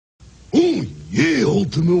Yeah,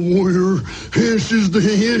 Ultimate Warrior, ashes to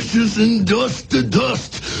ashes and dust to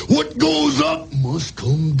dust. What goes up must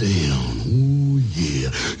come down. Oh, yeah.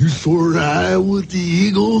 You soared high with the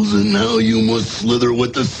eagles, and now you must slither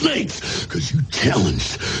with the snakes, because you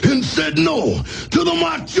challenged and said no to the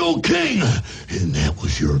Macho King. And that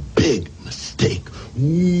was your big mistake.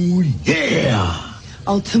 Oh, yeah.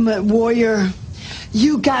 Ultimate Warrior,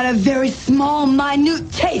 you got a very small, minute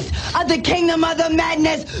taste of the Kingdom of the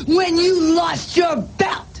Madness when you lost your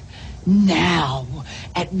belt. Now,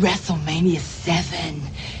 at WrestleMania 7,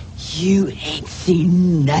 you ain't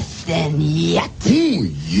seen nothing yet. Oh,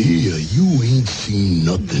 yeah, you ain't seen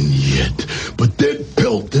nothing yet. But that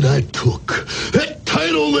belt that I took, that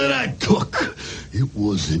title that I took, it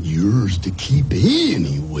wasn't yours to keep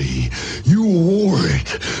anyway. You wore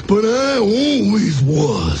it, but I always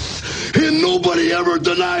was. And nobody ever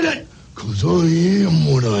denied it, 'cause I am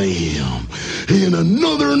what I am. And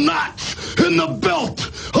another notch in the belt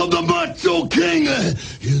of the Macho King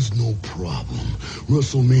is no problem.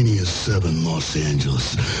 WrestleMania 7, Los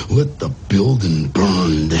Angeles. Let the building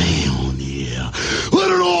burn down, yeah.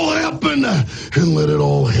 Let it all happen, and let it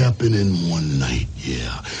all happen in one night,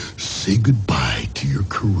 yeah. Say goodbye to your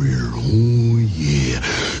career, oh, yeah.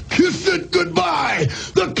 Kiss it goodbye,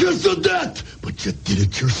 the kiss of death. But you did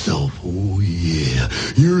it yourself, oh, yeah.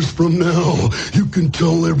 Years from now, you can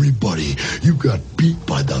tell everybody you got beat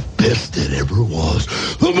by the best that ever was.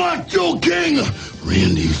 The Macho King,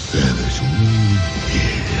 Randy Savage, oh,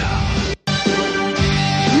 yeah.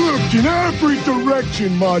 Look in every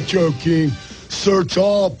direction, Macho King. Search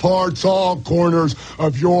all parts, all corners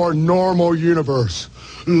of your normal universe.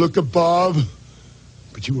 Look above,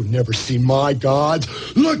 but you will never see my gods.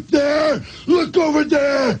 Look there, look over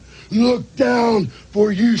there, look down,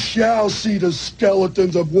 for you shall see the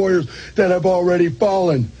skeletons of warriors that have already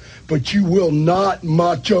fallen. But you will not,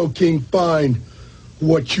 Macho King, find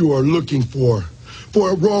what you are looking for.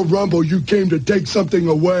 For at Royal Rumble, you came to take something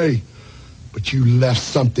away, but you left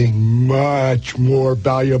something much more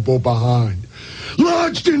valuable behind.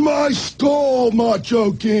 Lodged in my skull,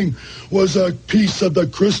 Macho King, was a piece of the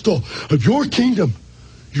crystal of your kingdom,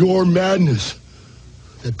 your madness.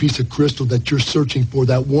 That piece of crystal that you're searching for,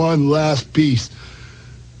 that one last piece.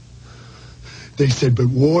 They said, but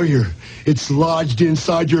Warrior, it's lodged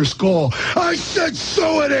inside your skull. I said,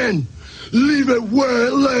 sew it in. Leave it where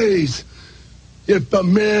it lays. If the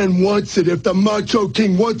man wants it, if the Macho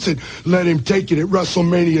King wants it, let him take it at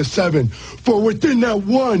WrestleMania 7. For within that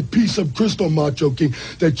one piece of crystal, Macho King,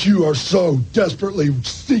 that you are so desperately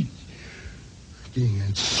seeking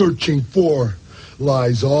and searching for,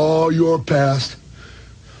 lies all your past,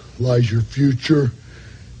 lies your future,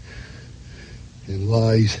 and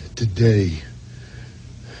lies today.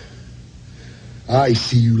 I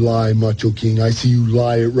see you lie, Macho King. I see you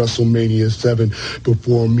lie at WrestleMania 7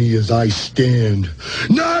 before me as I stand.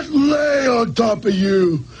 Not lay on top of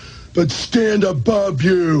you, but stand above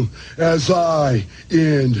you as I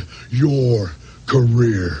end your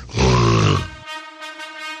career.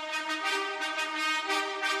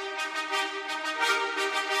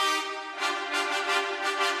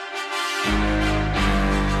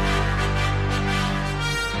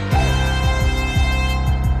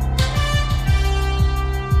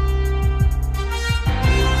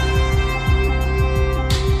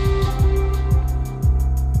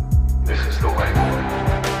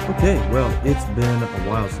 Okay, well, it's been a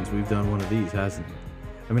while since we've done one of these, hasn't it?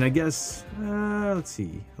 I mean, I guess, let's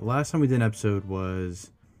see. The last time we did an episode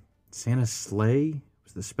was Santa's Sleigh. It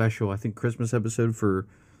was the special, I think, Christmas episode for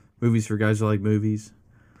movies for guys who like movies.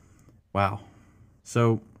 Wow.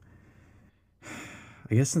 So,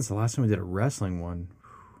 I guess since the last time we did a wrestling one,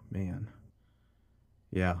 man.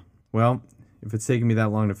 Yeah. Well, if it's taken me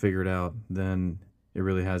that long to figure it out, then it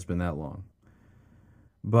really has been that long.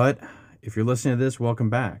 But if you're listening to this,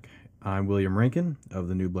 welcome back. I'm William Rankin of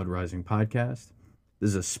the New Blood Rising podcast. This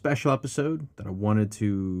is a special episode that I wanted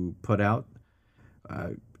to put out.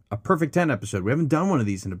 A Perfect 10 episode. We haven't done one of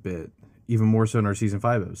these in a bit, even more so in our Season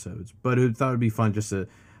 5 episodes. But I thought it would be fun just to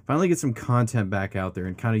finally get some content back out there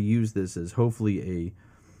and kind of use this as hopefully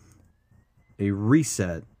a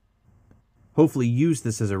reset. Hopefully use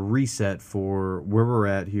this as a reset for where we're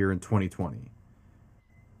at here in 2020.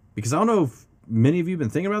 Because I don't know if many of you have been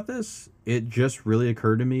thinking about this. It just really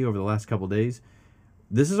occurred to me over the last couple of days.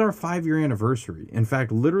 This is our 5-year anniversary. In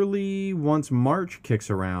fact, literally once March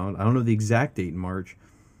kicks around, I don't know the exact date in March,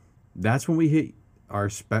 that's when we hit our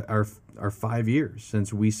 5 years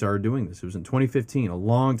since we started doing this. It was in 2015, a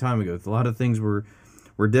long time ago. A lot of things were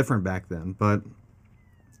different back then, but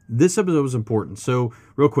this episode was important. So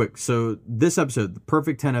real quick, so this episode, the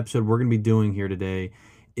Perfect 10 episode we're going to be doing here today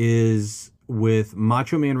is with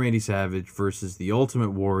Macho Man Randy Savage versus The Ultimate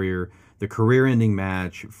Warrior, the career-ending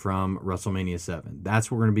match from WrestleMania 7.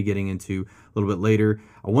 That's what we're going to be getting into a little bit later.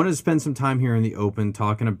 I wanted to spend some time here in the open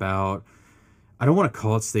talking about, I don't want to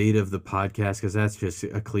call it state of the podcast because that's just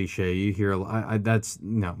a cliche. You hear a lot.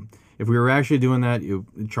 No. If we were actually doing that,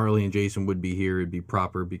 Charlie and Jason would be here. It'd be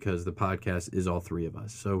proper because the podcast is all three of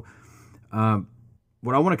us. So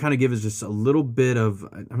what I want to kind of give is just a little bit of,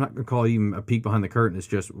 I'm not going to call it even a peek behind the curtain. It's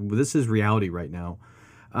just, this is reality right now.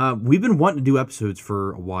 We've been wanting to do episodes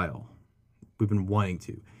for a while. We've been wanting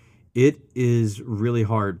to. It is really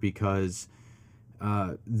hard because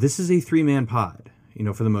this is a 3-man pod,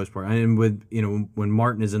 for the most part. And with, when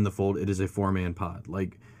Martin is in the fold, it is a 4-man pod.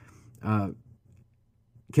 Like, can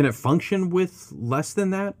it function with less than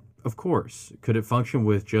that? Of course. Could it function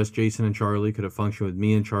with just Jason and Charlie? Could it function with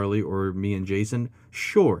me and Charlie or me and Jason?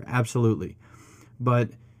 Sure, absolutely.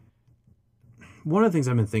 But one of the things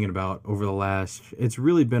I've been thinking about it's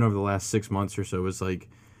really been over the last 6 months or so, is like,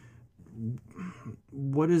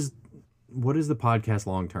 what is the podcast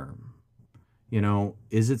long term?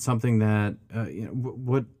 Is it something that,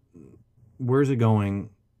 where's it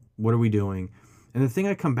going? What are we doing? And the thing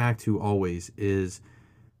I come back to always is,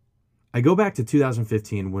 I go back to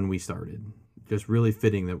 2015 when we started. Just really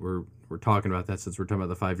fitting that we're talking about that, since we're talking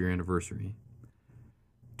about the 5-year anniversary.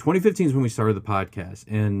 2015 is when we started the podcast.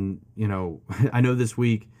 And, I know this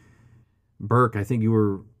week, Burke, I think you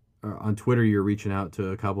were on Twitter, you're reaching out to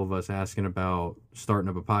a couple of us asking about starting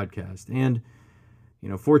up a podcast. And,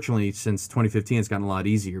 fortunately, since 2015, it's gotten a lot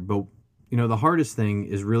easier. But, the hardest thing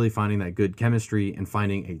is really finding that good chemistry and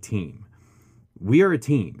finding a team. We are a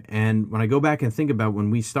team. And when I go back and think about when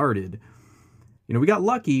we started, we got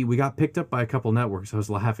lucky. We got picked up by a couple networks. I was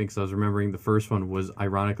laughing because I was remembering the first one was,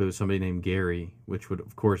 ironically, with somebody named Gary, which would,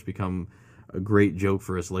 of course, become a great joke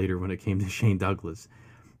for us later when it came to Shane Douglas.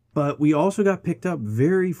 But we also got picked up,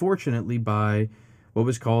 very fortunately, by what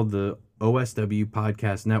was called the OSW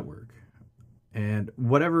Podcast Network. And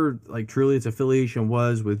whatever, truly its affiliation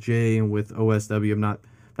was with Jay and with OSW, I'm not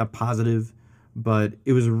positive, but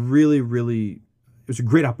it was really, really, it was a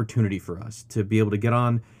great opportunity for us to be able to get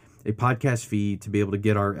on a podcast feed, to be able to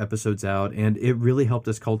get our episodes out, and it really helped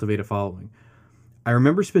us cultivate a following. I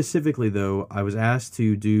remember specifically, though, I was asked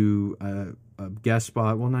to do a guest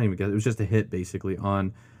spot, well, not even guest, it was just a hit, basically,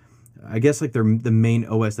 on, I guess, the main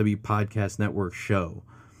OSW Podcast Network show.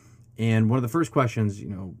 And one of the first questions,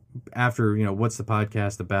 after, what's the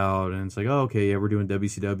podcast about? And it's like, oh, okay, yeah, we're doing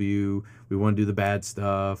WCW. We want to do the bad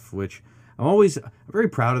stuff, which I'm very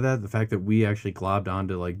proud of that. The fact that we actually globbed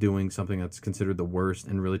onto doing something that's considered the worst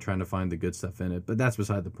and really trying to find the good stuff in it. But that's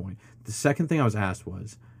beside the point. The second thing I was asked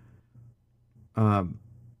was, how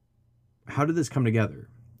did this come together?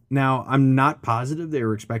 Now, I'm not positive they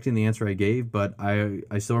were expecting the answer I gave, but I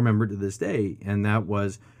still remember to this day. And that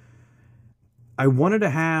was, I wanted to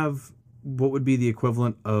have what would be the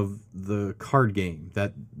equivalent of the card game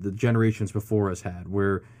that the generations before us had,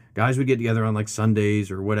 where guys would get together on Sundays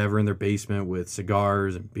or whatever in their basement with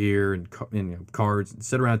cigars and beer and cards and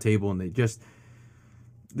sit around a table, and they just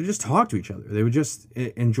talk to each other. They would just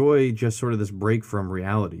enjoy just sort of this break from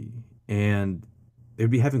reality, and they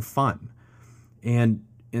would be having fun. And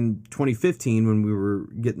in 2015, when we were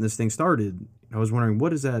getting this thing started, I was wondering, what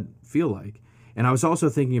does that feel like? And I was also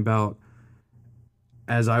thinking about,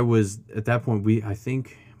 as I was at that point, I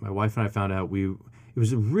think my wife and I found out it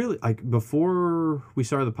was really, before we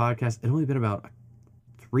started the podcast, it had only been about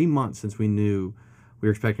 3 months since we knew we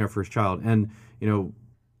were expecting our first child. And,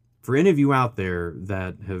 for any of you out there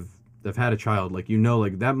that have had a child,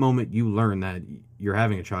 that moment you learn that you're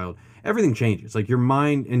having a child, everything changes. In your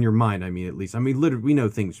mind, at least. Literally, we know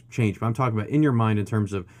things change, but I'm talking about in your mind in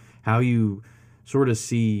terms of how you sort of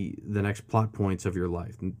see the next plot points of your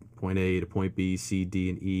life. Point A to point B, C, D,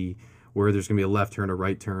 and E, where there's going to be a left turn, a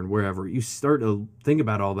right turn, wherever. You start to think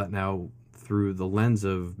about all that now through the lens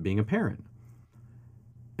of being a parent.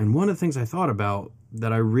 And one of the things I thought about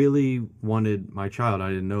that I really wanted my child,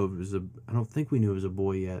 I don't think we knew it was a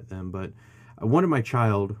boy yet then, but I wanted my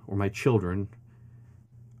child, or my children,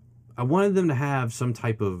 I wanted them to have some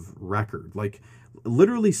type of record,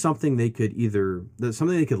 literally something they could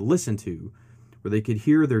listen to, where they could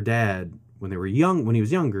hear their dad when he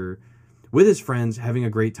was younger, with his friends, having a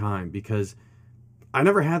great time. Because I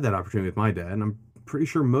never had that opportunity with my dad, and I'm pretty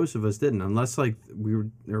sure most of us didn't, unless we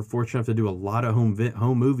were fortunate enough to do a lot of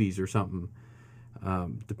home movies or something,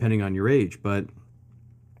 depending on your age. But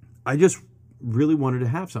I just really wanted to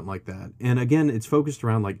have something like that. And again, it's focused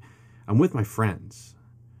around I'm with my friends.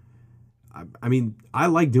 I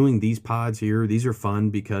like doing these pods here. These are fun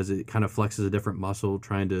because it kind of flexes a different muscle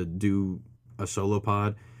trying to do a solo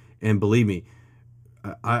pod. And believe me,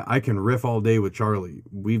 I can riff all day with Charlie.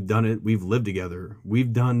 We've done it. We've lived together.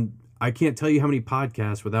 I can't tell you how many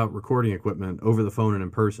podcasts without recording equipment over the phone and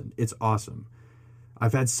in person. It's awesome.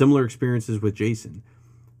 I've had similar experiences with Jason.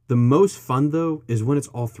 The most fun, though, is when it's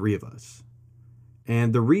all three of us.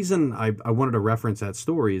 And the reason I wanted to reference that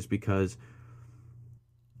story is because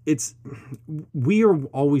we are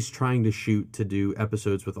always trying to shoot to do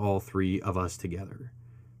episodes with all three of us together.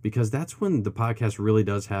 Because that's when the podcast really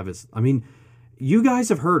does have its... I mean, you guys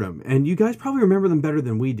have heard them, and you guys probably remember them better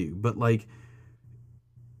than we do. But, like,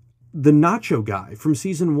 the Nacho guy from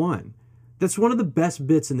season 1, that's one of the best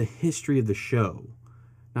bits in the history of the show.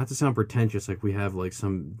 Not to sound pretentious, like we have, like,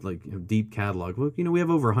 some, like, deep catalog. Look, we have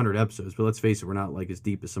over 100 episodes, but let's face it, we're not, like, as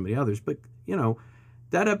deep as some of the others. But,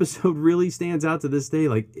 that episode really stands out to this day.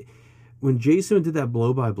 Like, when Jason did that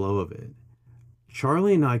blow-by-blow of it,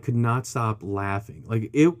 Charlie and I could not stop laughing. Like,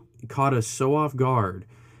 it caught us so off guard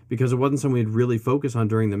because it wasn't something we'd really focused on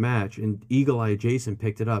during the match, and Eagle Eye Jason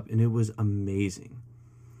picked it up, and it was amazing.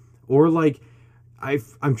 Or, like,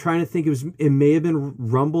 I'm trying to think, it may have been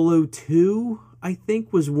Rumble 02, I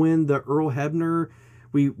think, was when the Earl Hebner,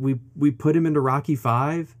 we put him into Rocky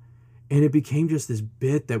 5, and it became just this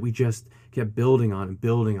bit that we just kept building on and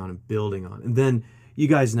building on and building on. And then, you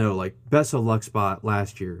guys know, like, Best of Luck spot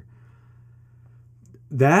last year,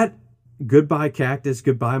 that goodbye cactus,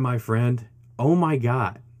 goodbye my friend, oh my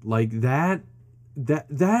God. Like, that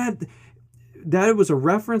was a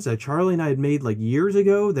reference that Charlie and I had made, like, years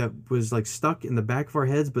ago that was, like, stuck in the back of our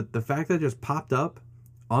heads, but the fact that it just popped up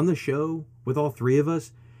on the show with all three of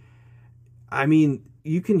us, I mean,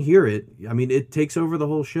 you can hear it. I mean, it takes over the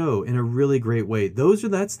whole show in a really great way.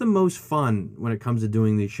 That's the most fun when it comes to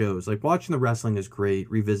doing these shows. Like, watching the wrestling is great,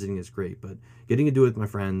 revisiting is great, but getting to do it with my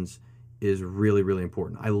friends is really, really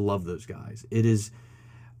important. I love those guys. It is,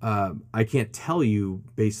 I can't tell you,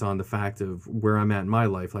 based on the fact of where I'm at in my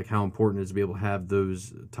life, like, how important it is to be able to have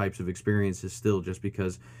those types of experiences still, just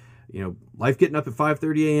because, life getting up at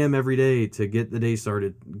 5:30 a.m. every day to get the day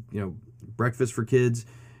started, breakfast for kids,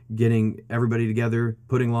 getting everybody together,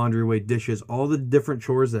 putting laundry away, dishes, all the different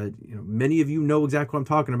chores that, many of you know exactly what I'm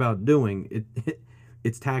talking about doing.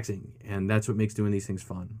 It's taxing, and that's what makes doing these things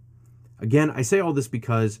fun. Again, I say all this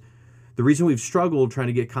because the reason we've struggled trying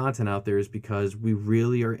to get content out there is because we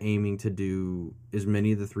really are aiming to do as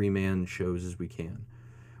many of the three-man shows as we can.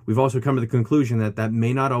 We've also come to the conclusion that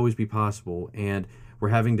may not always be possible, and we're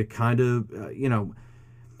having to kind of,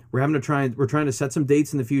 we're trying to set some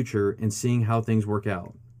dates in the future and seeing how things work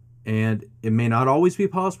out. And it may not always be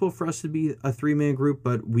possible for us to be a three-man group,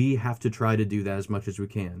 but we have to try to do that as much as we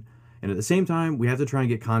can. And at the same time, we have to try and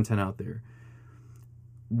get content out there.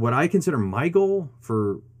 What I consider my goal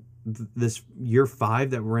for this year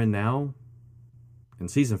 5 that we're in now,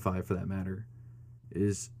 and season 5 for that matter,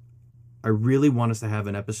 is I really want us to have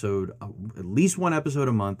an episode, at least one episode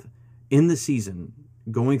a month in the season,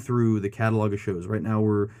 going through the catalog of shows. Right now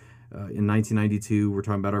we're in 1992. We're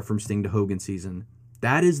talking about our From Sting to Hogan season.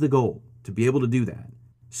 That is the goal, to be able to do that.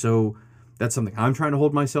 So that's something I'm trying to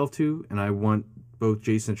hold myself to, and I want both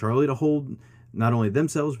Jason and Charlie to hold not only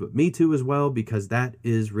themselves, but me too as well, because that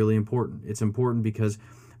is really important. It's important because,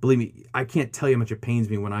 believe me, I can't tell you how much it pains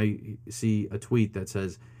me when I see a tweet that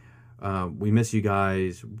says, we miss you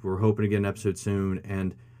guys, we're hoping to get an episode soon,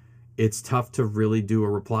 and it's tough to really do a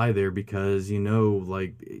reply there because,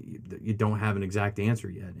 like, you don't have an exact answer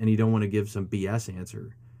yet, and you don't want to give some BS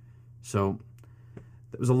answer. So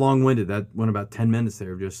that was a long-winded, that went about 10 minutes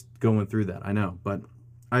there of just going through that, I know, but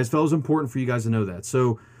I just felt it was important for you guys to know that.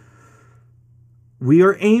 So we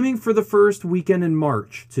are aiming for the first weekend in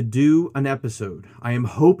March to do an episode. I am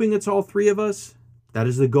hoping it's all three of us. That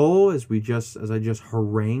is the goal, as I just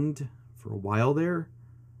harangued for a while there.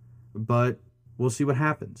 But we'll see what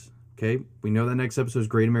happens. Okay? We know that next episode is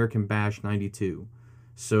Great American Bash 92.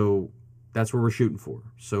 So that's what we're shooting for.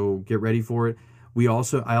 So get ready for it. I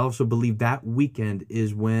also believe that weekend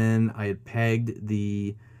is when I had pegged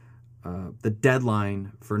the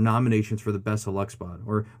deadline for nominations for the Best of Luck spot.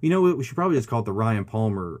 Or, we should probably just call it the Ryan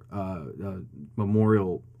Palmer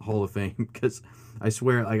Memorial Hall of Fame, because I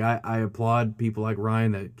swear, like, I applaud people like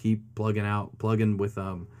Ryan that keep plugging with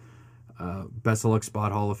Best of Luck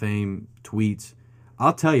spot Hall of Fame tweets.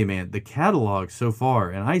 I'll tell you, man, the catalog so far,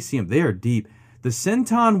 and I see them, they are deep. The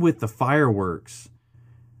senton with the fireworks,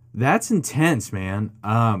 that's intense, man.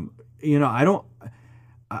 I don't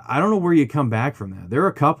know where you come back from that. There are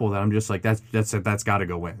a couple that I'm just like, that's got to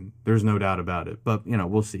go in. There's no doubt about it. But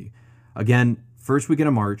we'll see. Again, first weekend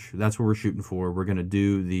of March. That's what we're shooting for. We're gonna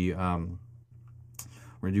do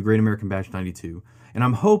Great American Bash 92, and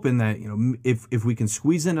I'm hoping that if we can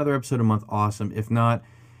squeeze in another episode a month, awesome. If not,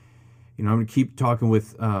 I'm going to keep talking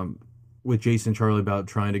with Jason and Charlie about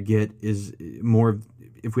trying to get is more of,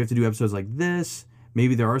 if we have to do episodes like this,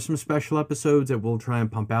 maybe there are some special episodes that we'll try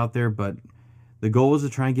and pump out there, but the goal is to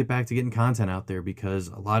try and get back to getting content out there, because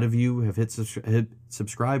a lot of you have hit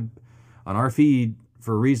subscribe on our feed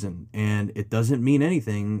for a reason, and it doesn't mean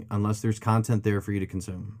anything unless there's content there for you to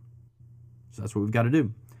consume. So that's what we've got to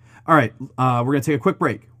do. All right, we're going to take a quick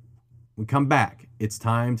break. When we come back, it's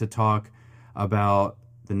time to talk about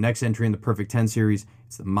the next entry in the Perfect 10 series.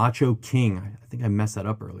 It's the Macho King. I think I messed that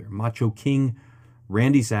up earlier. Macho King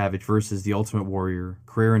Randy Savage versus the Ultimate Warrior,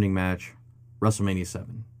 career-ending match, WrestleMania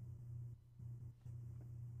 7.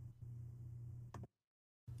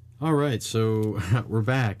 All right, so we're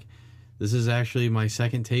back. This is actually my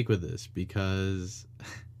second take with this, because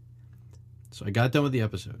so I got done with the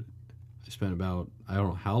episode. I spent about, I don't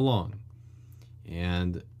know how long,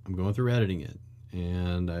 and I'm going through editing it,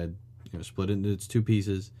 and I split it into its two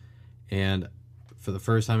pieces, and for the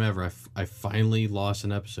first time ever, I finally lost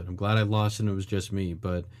an episode. I'm glad I lost it and it was just me,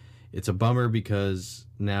 but it's a bummer because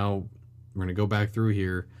now we're going to go back through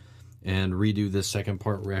here and redo this second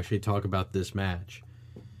part where we actually talk about this match.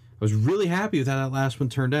 I was really happy with how that last one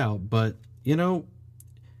turned out, but,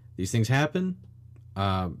 these things happen.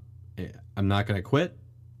 I'm not going to quit.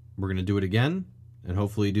 We're going to do it again, and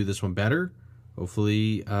hopefully do this one better.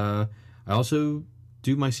 Hopefully, I also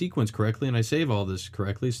do my sequence correctly, and I save all this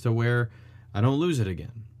correctly as to where I don't lose it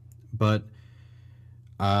again. But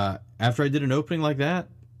after I did an opening like that,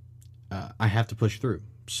 I have to push through.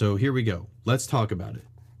 So here we go. Let's talk about it.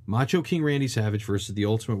 Macho King Randy Savage versus the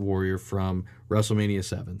Ultimate Warrior from WrestleMania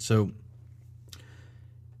 7. So,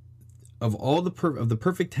 of all the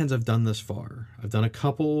Perfect 10s I've done thus far, I've done a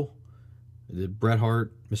couple. I did Bret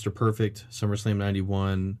Hart, Mr. Perfect, SummerSlam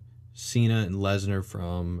 91, Cena and Lesnar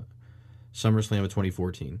from SummerSlam of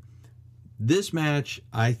 2014. This match,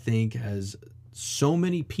 I think, has so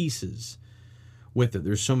many pieces with it.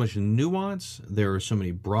 There's so much nuance. There are so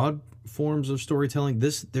many broad forms of storytelling.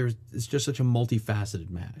 It's just such a multifaceted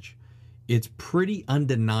match. It's pretty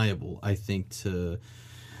undeniable, I think,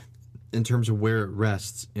 in terms of where it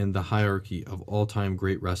rests in the hierarchy of all-time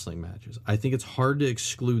great wrestling matches. I think it's hard to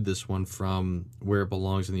exclude this one from where it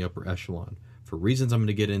belongs in the upper echelon, for reasons I'm going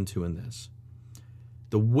to get into in this.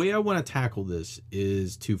 The way I want to tackle this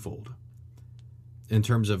is twofold. In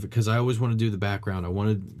terms of, because I always want to do the background. I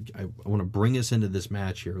want to bring us into this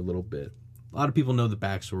match here a little bit. A lot of people know the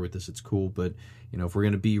backstory with this. It's cool, but if we're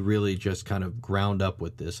going to be really just kind of ground up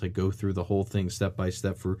with this, like go through the whole thing step by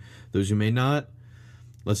step, for those who may not,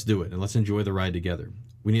 let's do it and let's enjoy the ride together.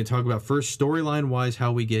 We need to talk about first storyline wise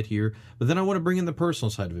how we get here, but then I want to bring in the personal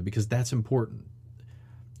side of it, because that's important.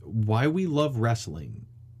 Why we love wrestling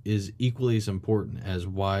is equally as important as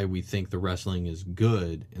why we think the wrestling is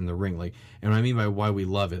good in the ring. And what I mean by why we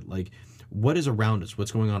love it, what is around us,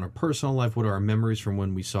 what's going on in our personal life, what are our memories from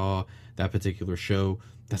when we saw that particular show.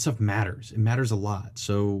 That stuff matters. It matters a lot.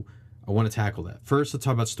 So I want to tackle that. First, let's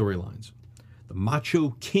talk about storylines. The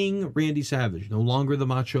Macho King Randy Savage, no longer the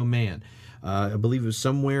Macho Man. I believe it was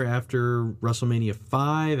somewhere after WrestleMania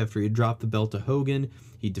 5, after he dropped the belt to Hogan,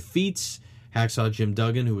 he defeats Hacksaw Jim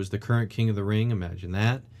Duggan, who was the current King of the Ring. Imagine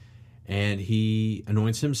that. And he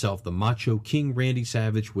anoints himself the Macho King Randy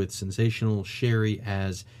Savage, with Sensational Sherry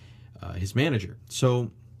as his manager.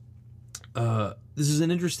 So this is an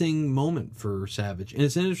interesting moment for Savage, and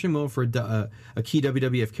it's an interesting moment for a key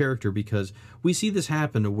WWF character, because we see this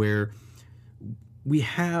happen to where we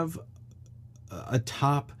have a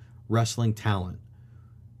top wrestling talent,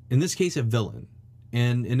 in this case a villain,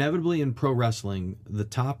 and inevitably in pro wrestling, the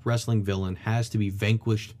top wrestling villain has to be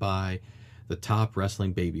vanquished by the top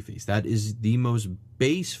wrestling babyface. That is the most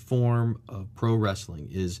base form of pro wrestling,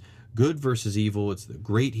 is good versus evil. It's the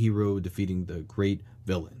great hero defeating the great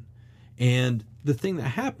villain. And the thing that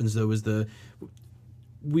happens, though, is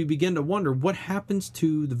we begin to wonder what happens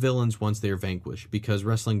to the villains once they are vanquished, because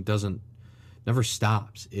wrestling never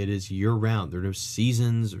stops. It is year-round. There are no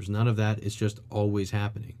seasons. There's none of that. It's just always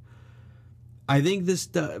happening. I think this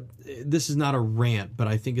is not a rant, but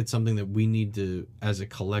I think it's something that we need to, as a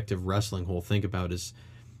collective wrestling whole, think about, is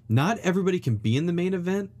not everybody can be in the main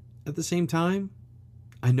event at the same time.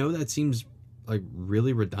 I know that seems like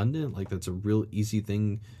really redundant, like that's a real easy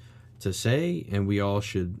thing to say, and we all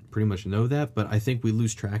should pretty much know that, but I think we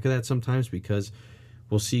lose track of that sometimes, because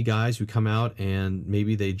we'll see guys who come out and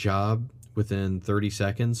maybe they job within 30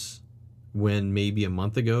 seconds when maybe a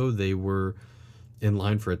month ago they were in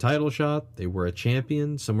line for a title shot, they were a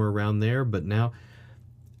champion, somewhere around there. But now,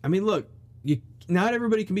 I mean, look, not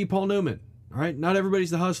everybody can be Paul Newman, all right? Not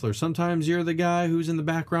everybody's the Hustler. Sometimes you're the guy who's in the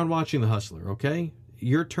background watching the Hustler, okay?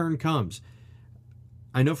 Your turn comes.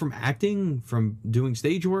 I know from acting, from doing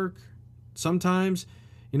stage work, sometimes,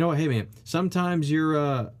 you know what, hey man, sometimes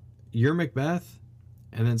you're Macbeth,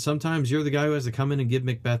 and then sometimes you're the guy who has to come in and give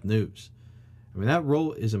Macbeth news. I mean, that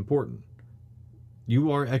role is important.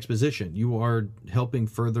 You are exposition. You are helping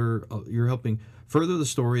further. You're helping further the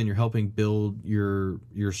story, and you're helping build your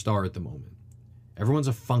star at the moment. Everyone's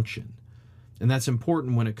a function, and that's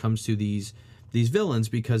important when it comes to these villains,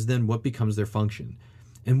 because then what becomes their function,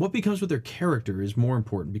 and what becomes with their character is more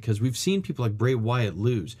important. Because we've seen people like Bray Wyatt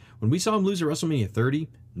lose. When we saw him lose at WrestleMania 30,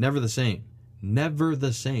 never the same. Never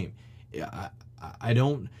the same. I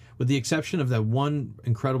don't, with the exception of that one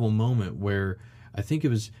incredible moment where I think it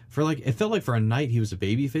was it felt like for a night he was a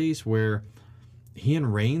babyface, where he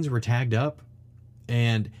and Reigns were tagged up,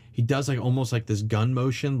 and he does like almost like this gun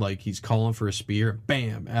motion, like he's calling for a spear,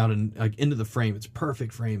 bam, out and like into the frame. It's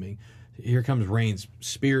perfect framing. Here comes Reigns,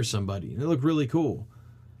 spears somebody, and it looked really cool.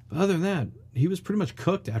 But other than that, he was pretty much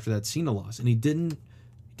cooked after that Cena loss, and he didn't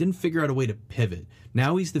figure out a way to pivot.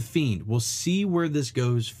 Now he's the Fiend. We'll see where this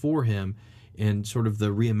goes for him and sort of the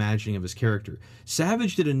reimagining of his character.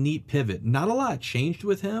 Savage did a neat pivot. Not a lot changed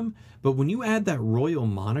with him, but when you add that royal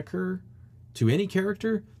moniker to any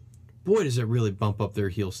character, boy, does it really bump up their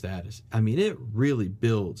heel status. I mean, it really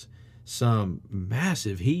builds some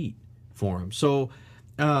massive heat for him. So,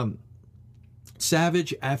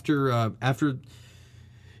 Savage, after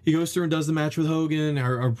he goes through and does the match with Hogan,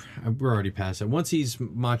 or we're already past that. Once he's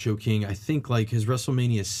Macho King, I think like his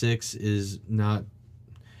WrestleMania 6 is not,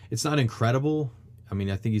 it's not incredible. I mean,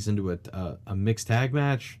 I think he's into a mixed tag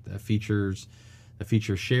match that features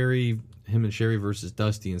Sherry, him and Sherry versus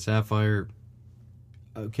Dusty and Sapphire.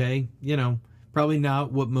 Okay, you know, probably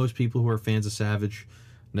not what most people who are fans of Savage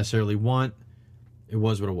necessarily want. It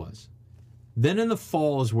was what it was. Then in the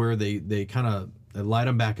fall is where they kind of light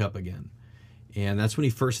him back up again. And that's when he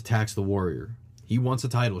first attacks the Warrior. He wants a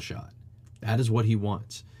title shot. That is what he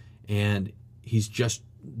wants. And he's just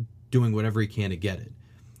doing whatever he can to get it.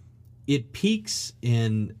 It peaks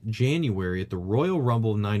in January at the Royal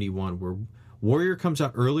Rumble 91, where Warrior comes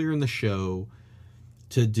out earlier in the show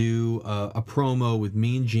to do a promo with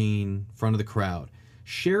Mean Gene in front of the crowd.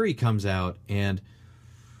 Sherry comes out, and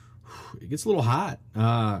it gets a little hot.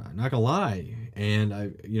 Not gonna lie. And I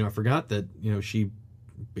forgot that she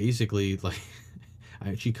basically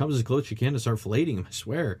she comes as close as she can to start filleting him. I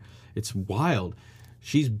swear, it's wild.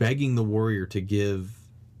 She's begging the Warrior to give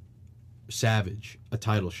Savage a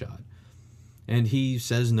title shot, and he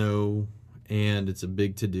says no, and it's a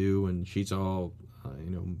big to-do, and she's all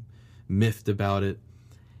miffed about it.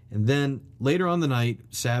 And then later on the night,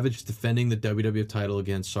 Savage is defending the WWF title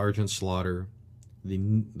against Sergeant Slaughter,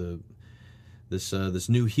 this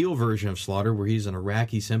new heel version of Slaughter, where he's an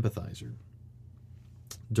Iraqi sympathizer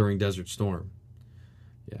during Desert Storm.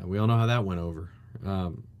 Yeah, we all know how that went over.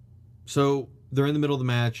 So they're in the middle of the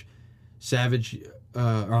match. Sherry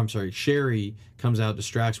comes out,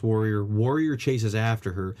 distracts Warrior. Warrior chases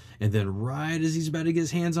after her, and then right as he's about to get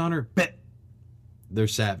his hands on her,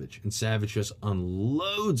 there's Savage, and Savage just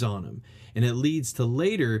unloads on him, and it leads to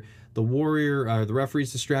later the Warrior, the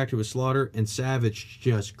referee's distracted with Slaughter, and Savage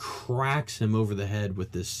just cracks him over the head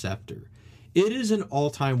with this scepter. It is an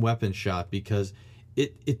all-time weapon shot because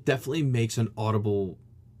it definitely makes an audible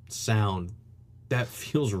sound that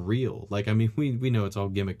feels real. Like, I mean, we know it's all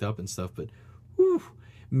gimmicked up and stuff, but whew,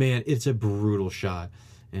 man, it's a brutal shot.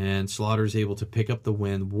 And Slaughter's able to pick up the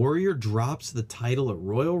win. Warrior drops the title at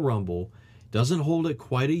Royal Rumble, doesn't hold it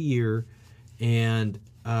quite a year, and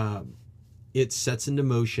it sets into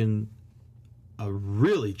motion a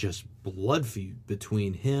really just blood feud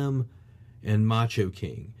between him and Macho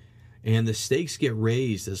King. And the stakes get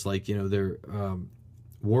raised as they're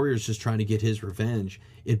Warrior's just trying to get his revenge.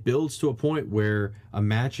 It builds to a point where a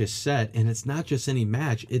match is set, and it's not just any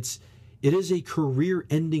match. It is a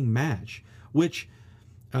career-ending match, which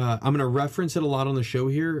I'm going to reference it a lot on the show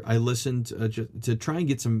here. I listened to try and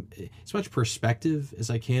get as much perspective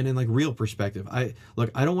as I can, and real perspective. I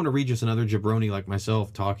don't want to read just another jabroni like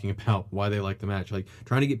myself talking about why they like the match.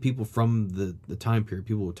 Trying to get people from the time period,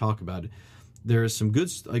 people who talk about it. There is some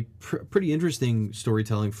good, pretty interesting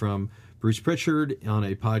storytelling from Bruce Pritchard on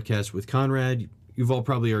a podcast with Conrad. You've all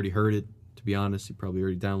probably already heard it, to be honest. You probably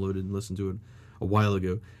already downloaded and listened to it a while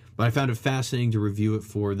ago. But I found it fascinating to review it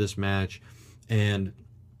for this match. And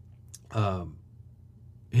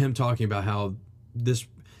him talking about how this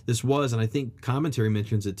was, and I think commentary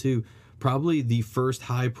mentions it too, probably the first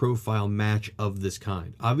high-profile match of this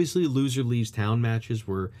kind. Obviously, loser leaves town matches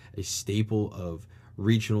were a staple of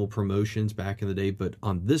regional promotions back in the day, but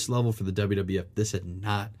on this level for the WWF, this hadn't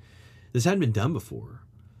been done before.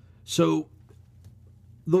 So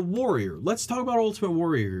the Warrior. Let's talk about Ultimate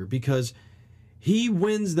Warrior, because he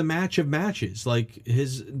wins the match of matches. Like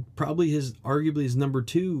arguably his number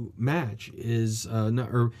 2 match is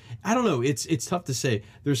or I don't know. It's tough to say.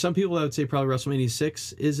 There's some people that would say probably WrestleMania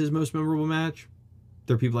 6 is his most memorable match.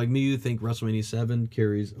 There are people like me who think WrestleMania 7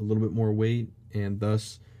 carries a little bit more weight and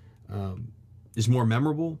thus is more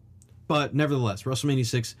memorable. But nevertheless, WrestleMania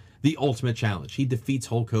 6, the ultimate challenge. He defeats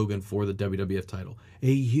Hulk Hogan for the WWF title.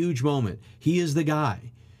 A huge moment. He is the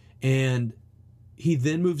guy. And he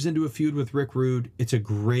then moves into a feud with Rick Rude. It's a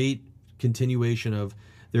great continuation of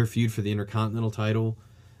their feud for the Intercontinental title.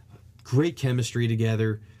 Great chemistry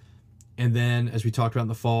together. And then, as we talked about in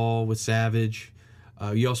the fall with Savage,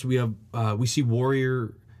 we see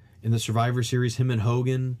Warrior in the Survivor Series. Him and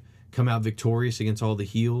Hogan come out victorious against all the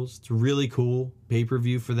heels. It's a really cool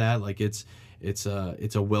pay-per-view for that. Like it's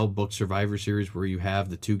a well-booked Survivor Series where you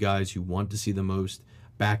have the two guys you want to see the most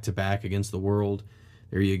back-to-back against the world.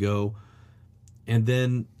 There you go. And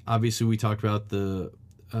then, obviously, we talked about the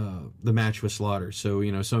match with Slaughter. So,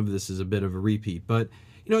 some of this is a bit of a repeat. But,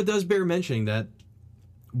 it does bear mentioning that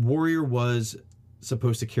Warrior was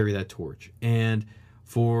supposed to carry that torch. And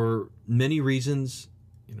for many reasons,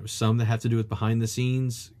 some that have to do with behind the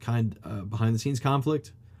scenes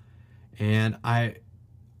conflict. And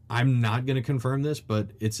I'm not going to confirm this, but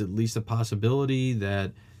it's at least a possibility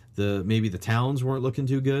that maybe the towns weren't looking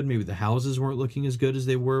too good. Maybe the houses weren't looking as good as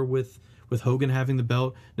they were with Hogan having the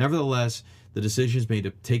belt. Nevertheless, the decision is made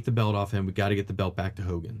to take the belt off him. We got to get the belt back to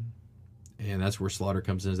Hogan. And that's where Slaughter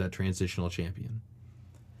comes in as that transitional champion.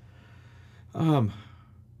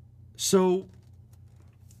 So,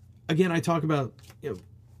 again, I talk about,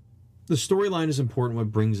 the storyline is important.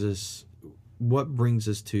 What brings us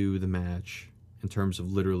to the match in terms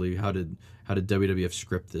of literally how did WWF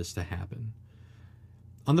script this to happen.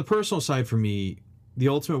 On the personal side for me, the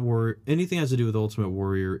Ultimate Warrior, anything that has to do with Ultimate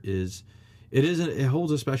Warrior it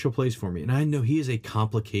holds a special place for me. And I know he is a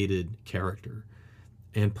complicated character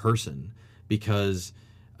and person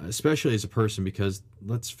especially as a person, because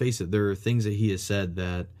let's face it, there are things that he has said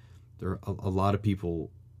that there are a lot of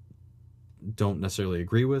people don't necessarily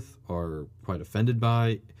agree with, are quite offended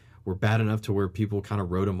by, were bad enough to where people kind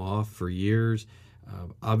of wrote him off for years.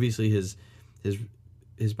 Obviously his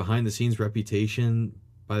behind the scenes reputation,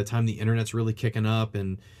 by the time the internet's really kicking up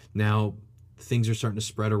and now things are starting to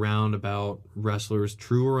spread around about wrestlers,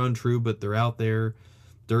 true or untrue, but they're out there,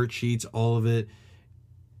 dirt sheets, all of it.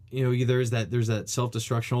 There's that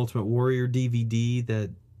Self-Destruction Ultimate Warrior DVD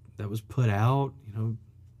that was put out,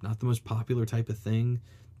 not the most popular type of thing,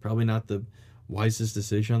 probably not the wisest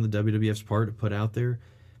decision on the WWF's part to put out there,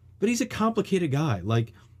 but he's a complicated guy.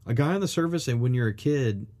 Like, a guy on the surface, and when you're a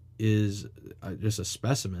kid, is just a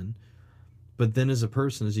specimen. But then as a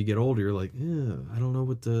person, as you get older, you're like, I don't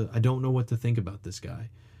know what to think about this guy.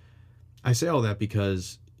 I say all that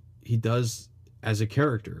because he does, as a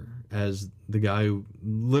character, as the guy who,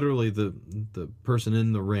 literally the person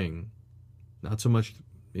in the ring, not so much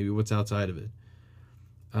maybe what's outside of it.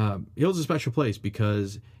 He holds a special place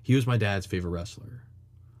because he was my dad's favorite wrestler.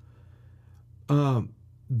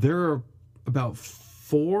 There are about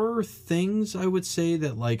 4 things I would say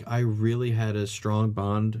that I really had a strong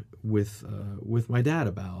bond with my dad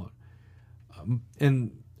about.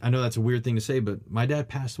 And I know that's a weird thing to say, but my dad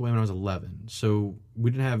passed away when I was 11. So we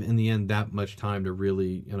didn't have, in the end, that much time to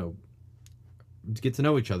really, to get to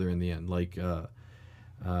know each other in the end.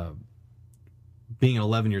 Being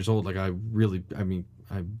 11 years old, I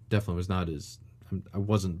definitely was not I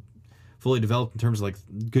wasn't fully developed in terms of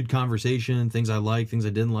good conversation, things I liked, things I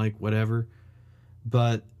didn't like, whatever.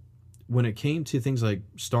 But when it came to things like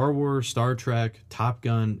Star Wars, Star Trek, Top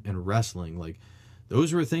Gun, and wrestling,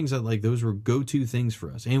 those were things that those were go-to things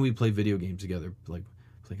for us. And we played video games together. I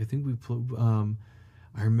think we played.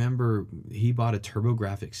 I remember he bought a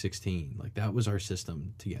TurboGrafx 16. That was our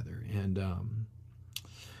system together, and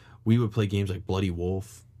we would play games like Bloody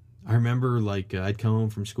Wolf. I remember I'd come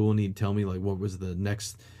home from school and he'd tell me what was the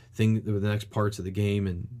next thing, the next parts of the game,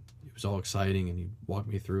 and it was all exciting, and he'd walk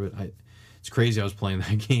me through it. It's crazy I was playing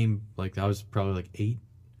that game. I was probably 8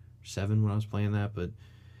 or 7 when I was playing that, but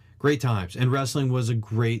great times. And wrestling was a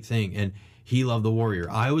great thing, and he loved the Warrior.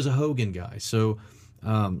 I was a Hogan guy, so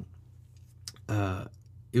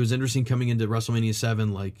it was interesting coming into WrestleMania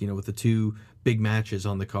 7, with the 2 big matches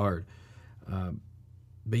on the card.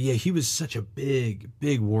 But yeah, he was such a big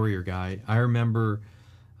Warrior guy. I remember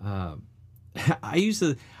I used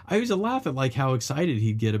to laugh at how excited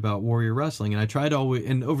he'd get about Warrior wrestling, and I tried to always,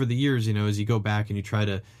 and over the years, as you go back and you try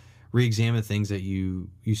to re-examine things that you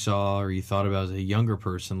saw or you thought about as a younger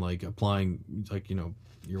person, applying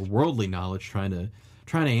your worldly knowledge, trying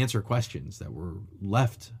trying to answer questions that were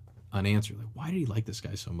left unanswered. Like, why did he like this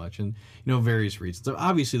guy so much? And various reasons. So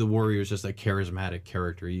obviously, the Warrior is just a charismatic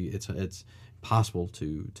character. It's possible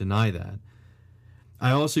to deny that.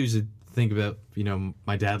 I also used to think about,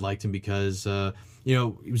 my dad liked him because, he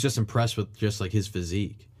was just impressed with just like his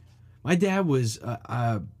physique. My dad was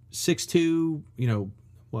 6'2",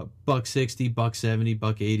 $160, $170,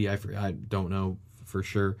 $180. I don't know for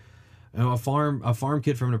sure. A farm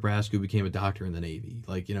kid from Nebraska who became a doctor in the Navy.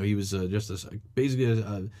 Like, he was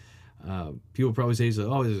basically people probably say he's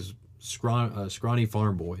a scrawny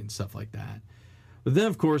farm boy and stuff like that. But then,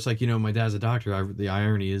 of course, like, my dad's a doctor. The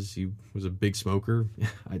irony is he was a big smoker.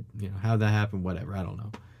 How'd that happen? Whatever. I don't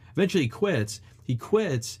know. Eventually he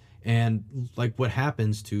quits. And like what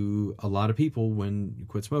happens to a lot of people when you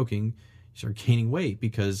quit smoking, you start gaining weight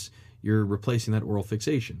because you're replacing that oral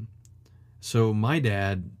fixation. So my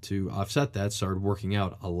dad, to offset that, started working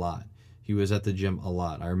out a lot. He was at the gym a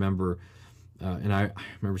lot. I remember, and I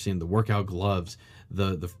remember seeing the workout gloves,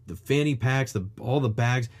 the fanny packs, all the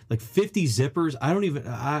bags, like 50 zippers.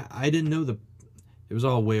 I didn't know it was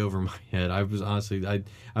all way over my head. I was honestly,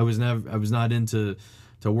 I was not into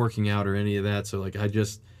working out or any of that. So like I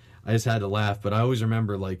just had to laugh, but I always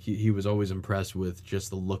remember like he was always impressed with just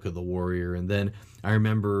the look of the Warrior. And then I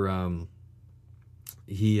remember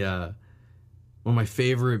one of my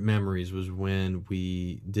favorite memories was when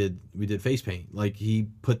we did face paint. Like he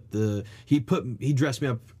dressed me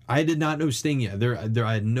up. I did not know Sting yet.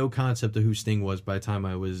 I had no concept of who Sting was by the time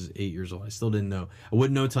I was 8 years old. I still didn't know. I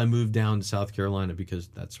wouldn't know until I moved down to South Carolina because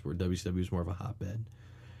that's where WCW was more of a hotbed.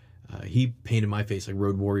 He painted my face like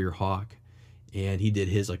Road Warrior Hawk. And he did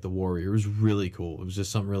his like the Warrior. It was really cool. It was just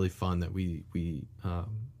something really fun that we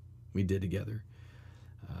did together.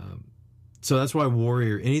 So that's why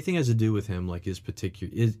Warrior, anything has to do with him, like is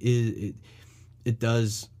particular. It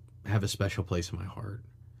does have a special place in my heart,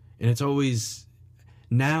 and it's always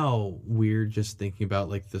now weird just thinking about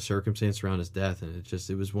like the circumstance around his death, and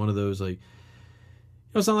it was one of those like.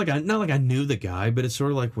 It's not like I knew the guy, but it's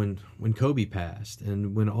sort of like when Kobe passed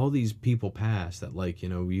and when all these people passed that like,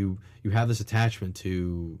 you have this attachment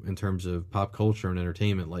to in terms of pop culture and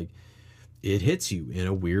entertainment, like it hits you in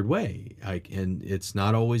a weird way. Like, and it's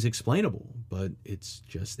not always explainable, but it's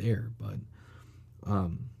just there. But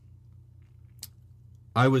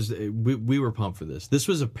we were pumped for this. This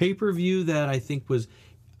was a pay-per-view that I think was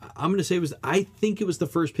the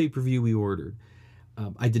first pay-per-view we ordered.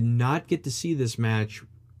 I did not get to see this match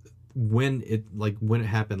when it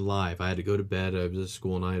happened live. I had to go to bed. It was a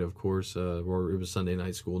school night, of course, or it was Sunday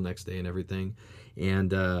night school next day and everything.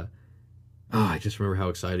 And I just remember how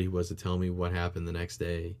excited he was to tell me what happened the next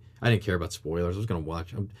day. I didn't care about spoilers. I was going to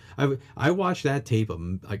watch. I watched that tape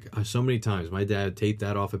like so many times. My dad taped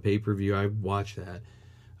that off a pay-per-view. I watched that.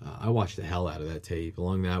 I watched the hell out of that tape.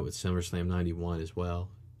 Along that with SummerSlam 91 as well.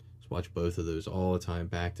 Just watch both of those all the time,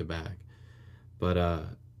 back to back. But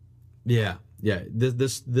yeah.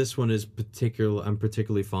 This one is particular. I'm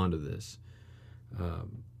particularly fond of this.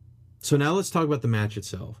 So now let's talk about the match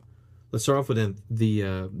itself. Let's start off with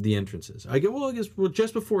the entrances. I guess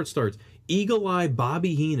just before it starts, Eagle Eye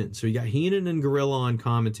Bobby Heenan. So you got Heenan and Gorilla on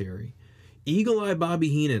commentary. Eagle Eye Bobby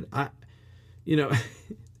Heenan.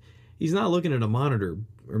 He's not looking at a monitor,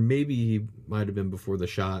 or maybe he might have been before the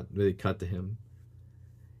shot they cut to him.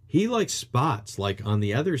 He like spots like on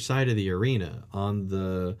the other side of the arena on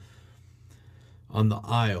the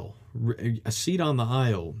aisle, a seat on the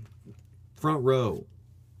aisle, front row.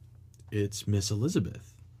 It's Miss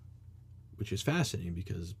Elizabeth, which is fascinating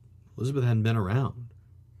because Elizabeth hadn't been around.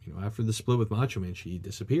 After the split with Macho Man, she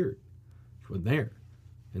disappeared. She wasn't there,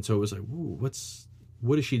 and so it was like, ooh,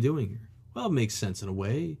 what is she doing here? Well, it makes sense in a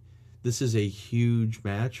way. This is a huge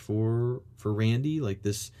match for Randy. Like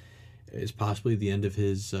this is possibly the end of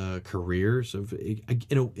his career, so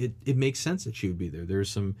it makes sense that she would be there. There's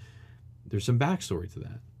some backstory to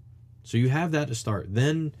that. So you have that to start.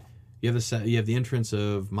 Then you have the entrance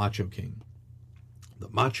of Macho King. The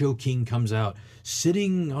Macho King comes out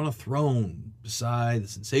sitting on a throne beside the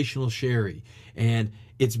sensational Sherry, and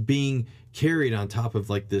it's being carried on top of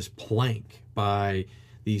like this plank by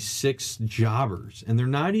these 6 jobbers, and they're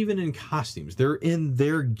not even in costumes. They're in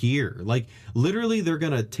their gear. Like literally they're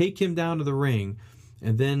going to take him down to the ring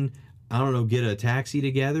and then, I don't know, get a taxi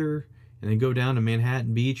together and then go down to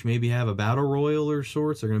Manhattan Beach, maybe have a battle royal or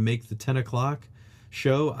sorts. They're going to make the 10 o'clock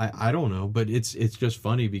show. I don't know, but it's just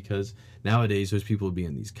funny because nowadays those people would be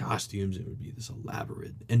in these costumes. It would be this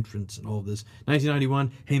elaborate entrance and all this.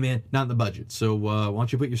 1991, hey man, not in the budget. So why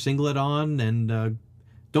don't you put your singlet on and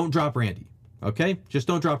don't drop Randy. Okay? Just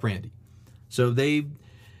don't drop Randy. So they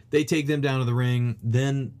take them down to the ring.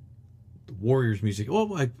 Then the Warriors music. Oh,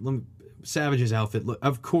 like Savage's outfit. Look,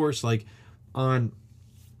 of course, like on,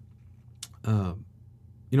 on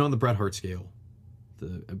the Bret Hart scale,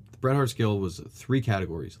 the Bret Hart scale was 3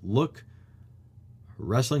 categories: look,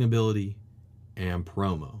 wrestling ability, and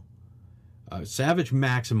promo. Savage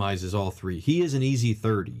maximizes all 3. He is an easy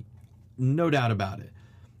 30, no doubt about it.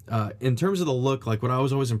 In terms of the look, like what I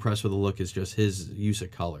was always impressed with the look is just his use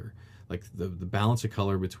of color, like the balance of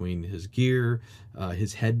color between his gear,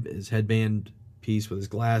 his headband piece with his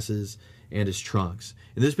glasses, and his trunks.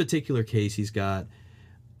 In this particular case, he's got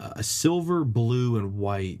a silver, blue, and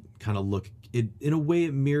white kind of look. In a way,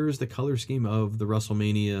 it mirrors the color scheme of the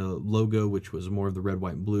WrestleMania logo, which was more of the red,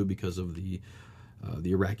 white, and blue because of the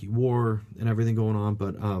Iraqi war and everything going on.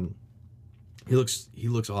 But he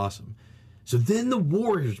looks awesome. So then the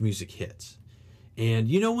Warriors music hits. And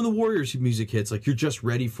when the Warriors music hits, like you're just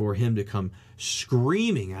ready for him to come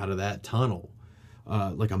screaming out of that tunnel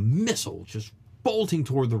like a missile, just bolting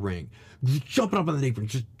toward the ring, jumping up on the apron,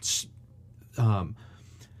 just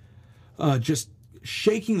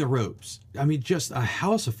shaking the ropes. I mean, just a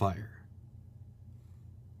house of fire.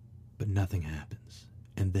 But nothing happens.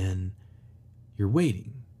 And then you're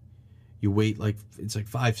waiting. You wait it's like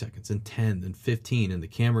 5 seconds, and 10, then 15, and the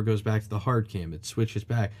camera goes back to the hard cam. It switches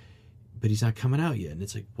back, but he's not coming out yet. And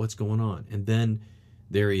it's like, what's going on? And then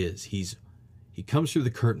there he is. He comes through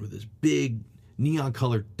the curtain with his big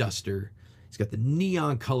neon-colored duster. He's got the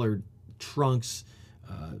neon-colored trunks,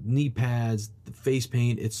 knee pads, the face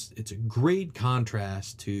paint. It's a great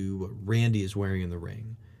contrast to what Randy is wearing in the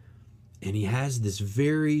ring. And he has this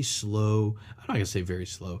very slow, I'm not going to say very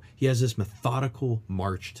slow, he has this methodical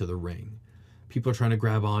march to the ring. People are trying to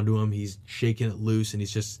grab onto him. He's shaking it loose, and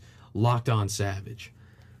he's just locked on Savage.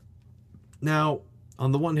 Now,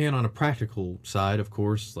 on the one hand, on a practical side, of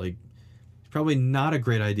course, like, it's probably not a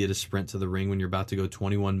great idea to sprint to the ring when you're about to go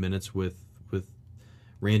 21 minutes with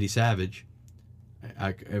Randy Savage.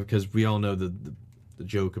 Because we all know the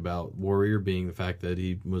joke about Warrior being the fact that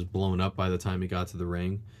he was blown up by the time he got to the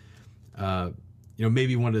ring. Maybe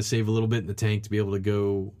he wanted to save a little bit in the tank to be able to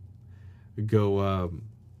go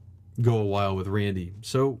a while with Randy.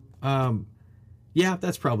 So, yeah,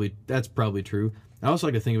 that's probably true. I also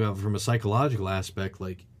like to think about it from a psychological aspect.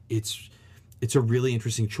 Like it's a really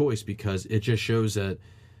interesting choice because it just shows that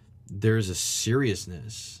there's a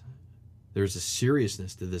seriousness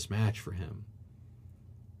to this match for him.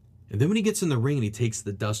 And then when he gets in the ring and he takes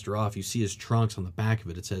the duster off, you see his trunks on the back of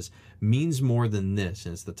it. It says, "Means more than this,"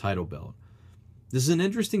 and it's the title belt. This is an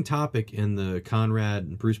interesting topic in the Conrad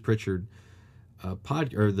and Bruce Pritchard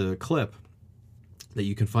the clip that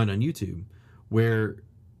you can find on YouTube, where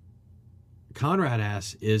Conrad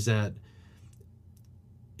asks, "Is that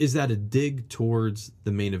a dig towards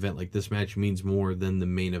the main event? Like this match means more than the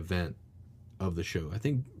main event of the show?" I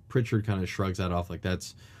think Pritchard kind of shrugs that off, like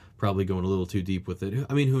that's probably going a little too deep with it.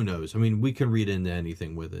 I mean, who knows? I mean, we can read into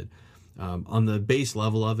anything with it. On the base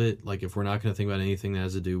level of it, like if we're not going to think about anything that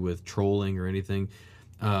has to do with trolling or anything,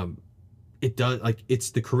 it does, like,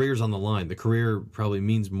 it's the career's on the line. The career probably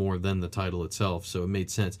means more than the title itself, so it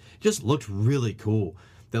made sense. It just looked really cool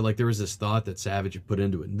that, like, there was this thought that Savage had put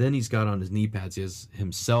into it. And then he's got on his knee pads, he has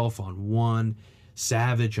himself on one,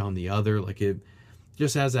 Savage on the other. Like, it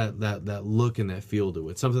just has that look and that feel to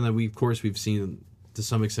it. Something that we've seen to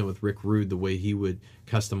some extent with Rick Rude, the way he would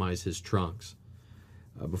customize his trunks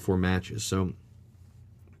before matches. So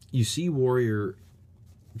you see Warrior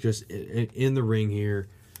just in the ring here,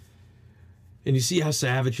 and you see how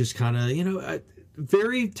Savage is kind of,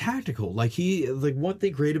 very tactical. Like one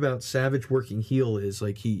thing great about Savage working heel is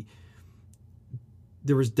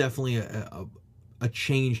there was definitely a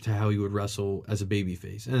change to how he would wrestle as a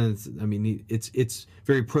babyface, and it's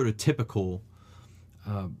very prototypical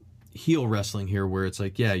heel wrestling here, where it's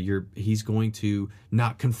like, yeah, he's going to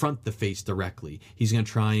not confront the face directly. He's going to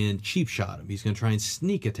try and cheap shot him. He's going to try and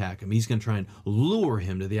sneak attack him. He's going to try and lure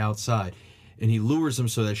him to the outside, and he lures him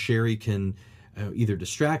so that Sherry can either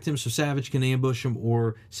distract him so Savage can ambush him,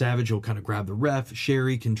 or Savage will kind of grab the ref.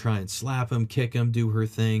 Sherry can try and slap him, kick him, do her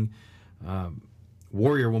thing.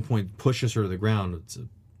 Warrior at one point pushes her to the ground.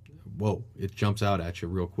 It jumps out at you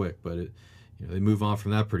real quick, but they move on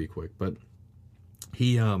from that pretty quick. But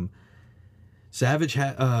Savage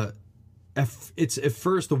had it's at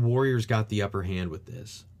first the Warriors got the upper hand with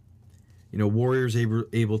this. Warriors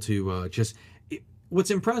able to what's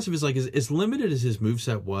impressive is, like, as limited as his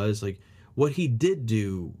moveset was, like, what he did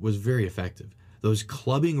do was very effective. Those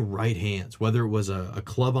clubbing right hands, whether it was a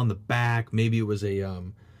club on the back, maybe it was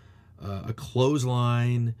a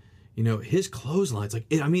clothesline, his clotheslines,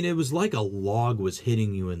 it was like a log was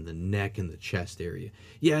hitting you in the neck and the chest area.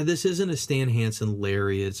 Yeah, this isn't a Stan Hansen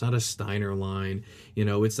lariat. It's not a Steiner line.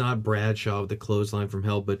 It's not Bradshaw with the clothesline from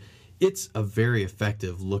hell, but it's a very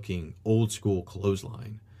effective looking old school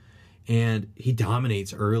clothesline. And he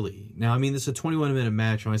dominates early. Now, this is a 21-minute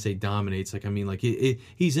match. When I say dominates,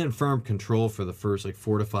 he's in firm control for the first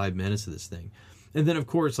 4 to 5 minutes of this thing. And then, of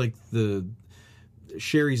course,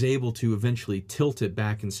 Sherry's able to eventually tilt it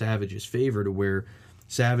back in Savage's favor to where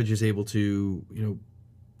Savage is able to,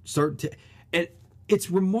 start to... And it's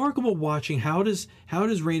remarkable watching how does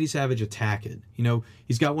Randy Savage attack it.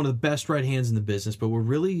 He's got one of the best right hands in the business, but what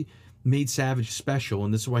really made Savage special,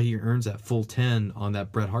 and this is why he earns that full 10 on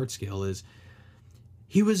that Bret Hart scale, is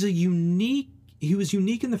he was unique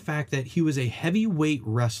in the fact that he was a heavyweight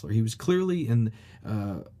wrestler. He was clearly in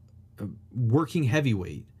working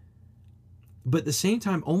heavyweight, but at the same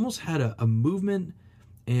time almost had a movement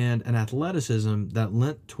and an athleticism that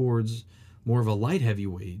lent towards more of a light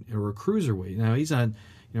heavyweight or a cruiserweight. Now, he's not,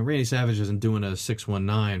 Randy Savage isn't doing a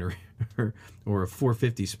 619 or a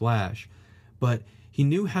 450 splash, but he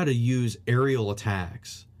knew how to use aerial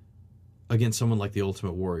attacks against someone like the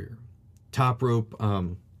Ultimate Warrior. Top rope,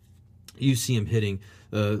 you see him hitting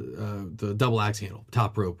the double axe handle,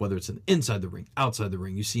 top rope, whether it's inside the ring, outside the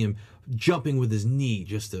ring. You see him jumping with his knee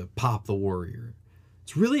just to pop the Warrior.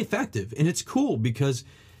 It's really effective, and it's cool because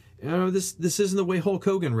this isn't the way Hulk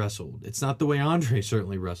Hogan wrestled. It's not the way Andre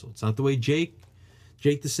certainly wrestled. It's not the way Jake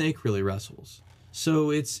the Snake really wrestles.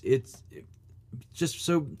 So it's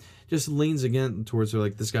just leans again towards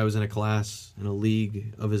this guy was in a class, in a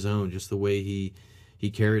league of his own, just the way he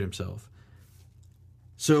carried himself.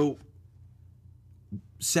 So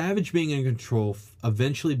Savage being in control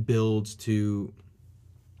eventually builds to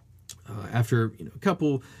after a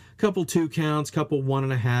couple 2 counts, couple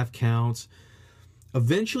 1.5 counts.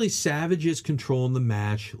 Eventually, Savage's control in the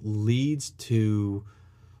match leads to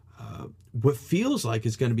what feels like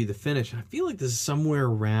is going to be the finish. I feel like this is somewhere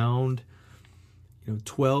around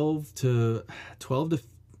 12 to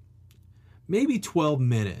maybe 12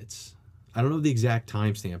 minutes. I don't know the exact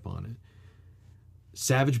timestamp on it.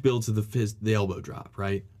 Savage builds to the elbow drop,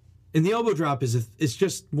 right? And the elbow drop is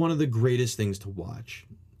just one of the greatest things to watch.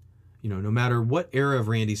 No matter what era of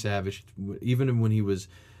Randy Savage, even when he was,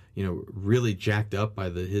 really jacked up by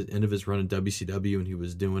the end of his run in WCW, and he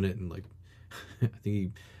was doing it, and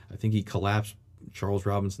I think he collapsed Charles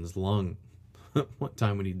Robinson's lung one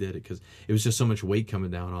time when he did it because it was just so much weight coming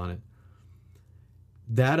down on it.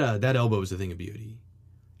 That elbow was a thing of beauty.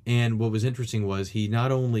 And what was interesting was he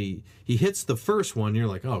hits the first one, and you're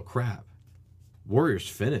like, oh crap, Warrior's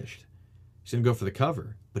finished. He's gonna go for the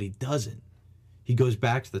cover, but he doesn't. He goes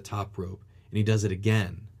back to the top rope and he does it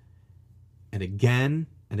again and again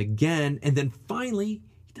and again, and then finally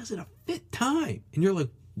he does it a 5th time, and you're like,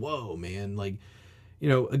 whoa, man!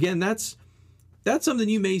 Again, that's something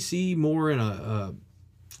you may see more in a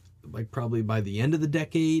probably by the end of the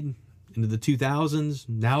decade, into the 2000s.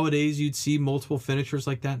 Nowadays, you'd see multiple finishers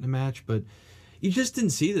like that in a match, but you just didn't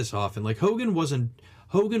see this often. Hogan wasn't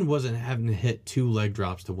having to hit 2 leg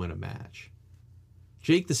drops to win a match.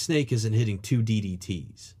 Jake the Snake isn't hitting 2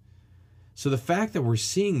 DDTs. So the fact that we're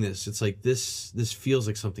seeing this, it's like this feels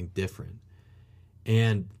like something different.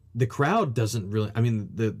 And the crowd doesn't really,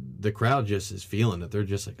 the crowd just is feeling it. They're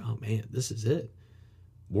just like, oh man, this is it.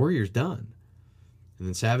 Warrior's done. And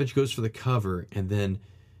then Savage goes for the cover, and then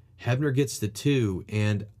Hebner gets the 2,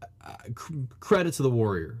 and credit to the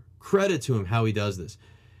Warrior. Credit to him how he does this.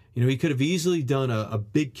 He could have easily done a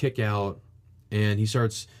big kick out, and he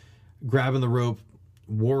starts grabbing the rope,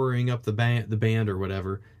 warrioring up the band or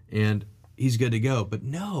whatever, and he's good to go. But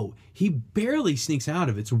no, he barely sneaks out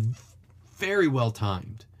of it. It's very well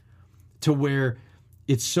timed to where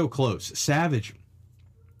it's so close. Savage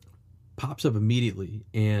pops up immediately,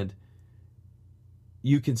 and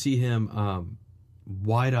you can see him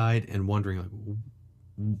wide-eyed and wondering,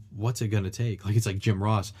 what's it going to take? It's like Jim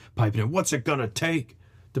Ross piping in, what's it going to take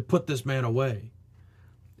to put this man away?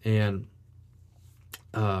 And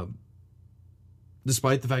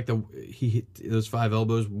despite the fact that he hit those 5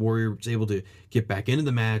 elbows, Warrior was able to get back into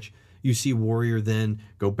the match. You see Warrior then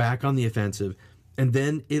go back on the offensive, and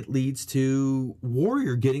then it leads to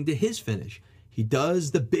Warrior getting to his finish. He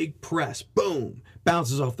does the big press, boom,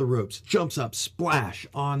 bounces off the ropes, jumps up, splash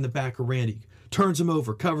on the back of Randy, turns him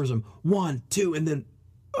over, covers him, 1, 2, and then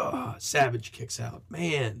Savage kicks out.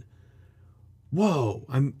 Man, whoa!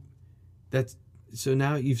 So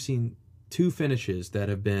now you've seen 2 finishes that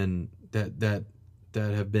have been the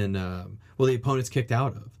opponent's kicked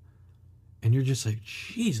out of, and you're just like,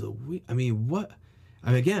 geez, what?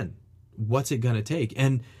 Again, what's it gonna take?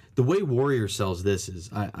 And the way Warrior sells this is,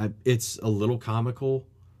 it's a little comical.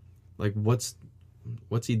 Like, what's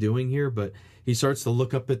he doing here? But he starts to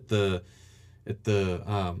look up at the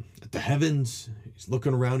heavens. He's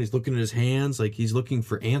looking around. He's looking at his hands, like he's looking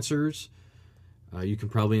for answers. You can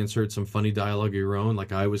probably insert some funny dialogue of your own,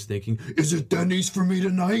 like I was thinking. Is it Denny's for me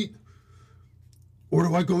tonight? Or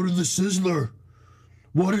do I go to the Sizzler?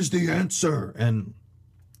 What is the answer? And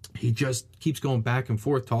he just keeps going back and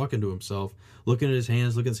forth, talking to himself, looking at his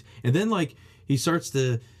hands, and then like he starts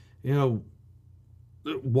to,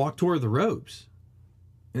 walk toward the ropes,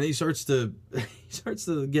 and then he starts to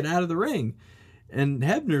get out of the ring, and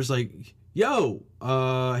Hebner's like, "Yo,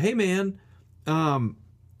 hey man,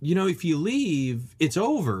 if you leave, it's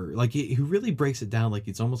over." Like he really breaks it down, like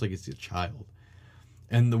it's almost like it's a child,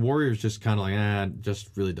 and the Warrior's just kind of like, just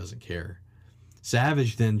really doesn't care.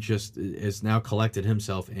 Savage then just is now collected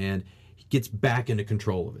himself, and he gets back into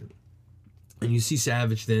control of it. And you see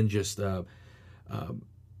Savage then just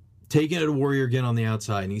taking it to Warrior again on the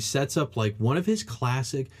outside, and he sets up like one of his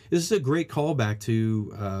classic. This is a great callback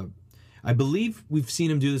to, I believe we've seen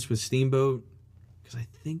him do this with Steamboat, because I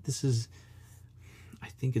think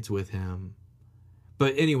it's with him.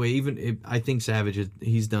 But anyway, I think Savage,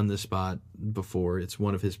 he's done this spot before. It's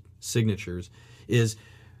one of his signatures, is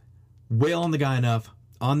wail on the guy enough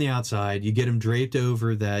on the outside, you get him draped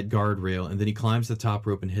over that guardrail, and then he climbs the top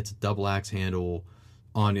rope and hits a double axe handle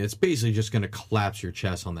on it. It's basically just going to collapse your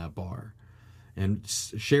chest on that bar. And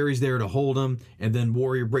Sherry's there to hold him, and then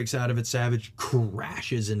Warrior breaks out of it. Savage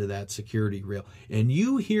crashes into that security rail, and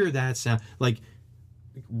you hear that sound. Like,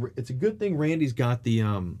 it's a good thing Randy's got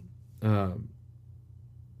the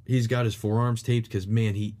he's got his forearms taped, because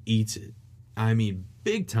man, he eats it. I mean,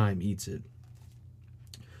 big time eats it.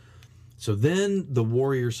 So then the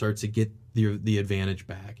Warrior starts to get the advantage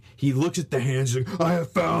back. He looks at the hands like, I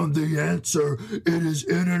have found the answer. It is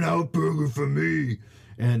In-N-Out Burger for me.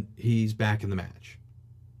 And he's back in the match.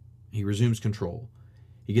 He resumes control.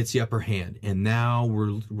 He gets the upper hand. And now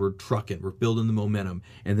we're trucking. We're building the momentum.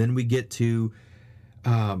 And then we get to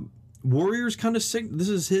Warrior's kind of sick. This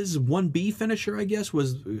is his 1B finisher, I guess,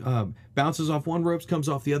 was bounces off one ropes, comes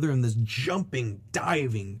off the other, and this jumping,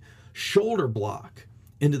 diving shoulder block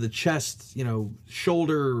into the chest,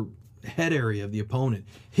 shoulder, head area of the opponent,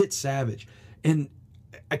 hits Savage. And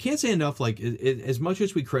I can't say enough, like, as much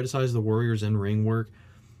as we criticize the Warriors in ring work,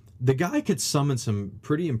 the guy could summon some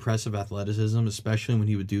pretty impressive athleticism, especially when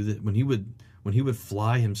he would do that, when he would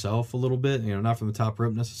fly himself a little bit, not from the top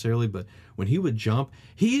rope necessarily, but when he would jump,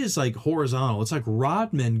 he is like horizontal. It's like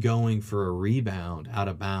Rodman going for a rebound out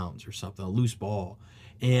of bounds or something, a loose ball.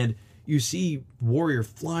 And you see Warrior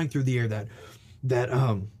flying through the air, that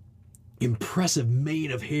impressive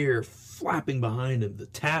mane of hair flapping behind him, the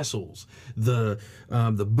tassels, the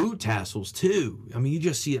boot tassels too. I mean, you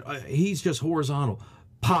just see it. He's just horizontal.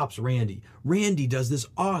 Pops Randy. Randy does this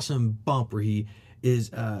awesome bump where he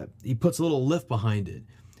puts a little lift behind it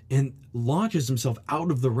and launches himself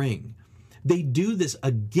out of the ring. They do this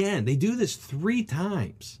again. They do this 3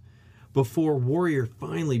 times before Warrior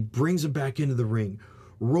finally brings him back into the ring,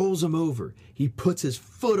 rolls him over. He puts his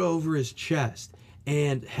foot over his chest,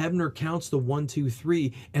 and Hebner counts the 1, 2,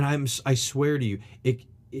 3. And I swear to you,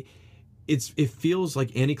 it feels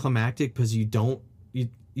like anticlimactic, because you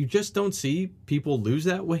just don't see people lose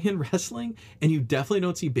that way in wrestling, and you definitely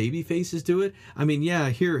don't see baby faces do it. I mean, yeah,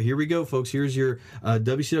 here we go, folks. Here's your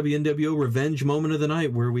WCW NWO revenge moment of the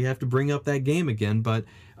night, where we have to bring up that game again. But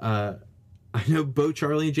I know Bo,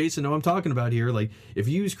 Charlie, and Jason know what I'm talking about here. Like, if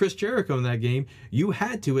you use Chris Jericho in that game, you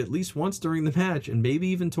had to, at least once during the match, and maybe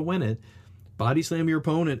even to win it, body slam your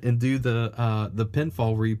opponent and do the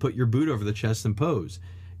pinfall where you put your boot over the chest and pose.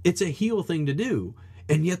 It's a heel thing to do,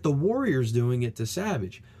 and yet the Warrior's doing it to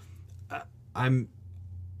Savage.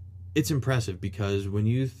 It's impressive, because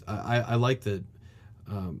when I like that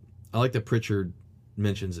Pritchard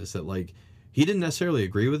mentions this, that like he didn't necessarily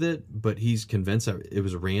agree with it, but he's convinced that it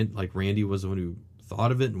was Randy was the one who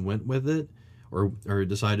thought of it and went with it, or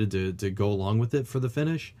decided to go along with it for the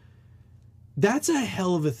finish. That's a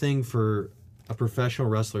hell of a thing for a professional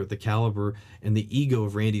wrestler at the caliber and the ego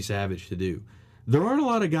of Randy Savage to do. There aren't a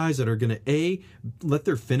lot of guys that are going to let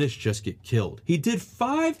their finish just get killed. He did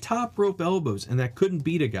 5 top rope elbows, and that couldn't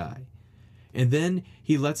beat a guy. And then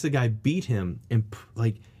he lets the guy beat him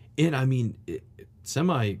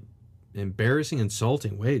semi embarrassing,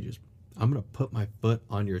 insulting way. Just, I'm going to put my foot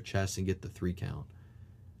on your chest and get the 3 count.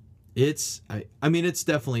 It's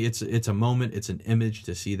definitely, it's a moment. It's an image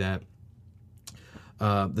to see that.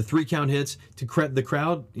 The 3 count hits to the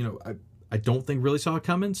crowd. I don't think really saw it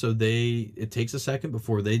coming, so it takes a second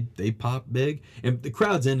before they pop big, and the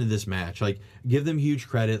crowd's into this match. Like, give them huge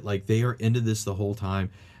credit. Like, they are into this the whole time.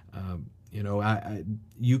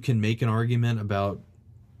 You can make an argument about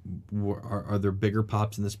are there bigger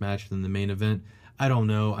pops in this match than the main event? I don't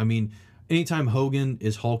know. I mean, anytime Hogan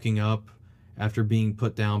is hulking up after being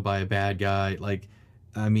put down by a bad guy, like,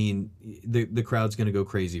 I mean, the crowd's going to go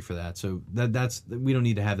crazy for that. So that's we don't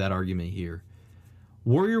need to have that argument here.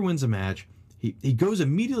 Warrior wins a match. He goes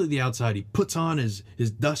immediately to the outside. He puts on his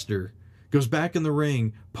duster, goes back in the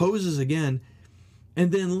ring, poses again,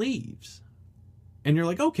 and then leaves. And you're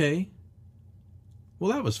like, okay,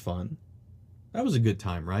 well, that was fun. That was a good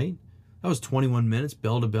time, right? That was 21 minutes,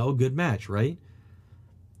 bell to bell, good match, right?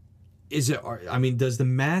 Does the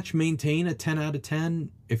match maintain a 10 out of 10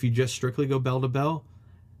 if you just strictly go bell to bell?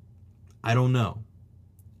 I don't know.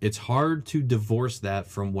 It's hard to divorce that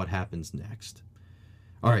from what happens next.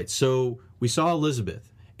 All right, so we saw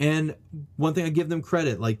Elizabeth, and one thing I give them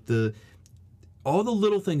credit, like all the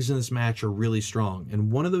little things in this match are really strong,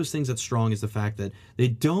 and one of those things that's strong is the fact that they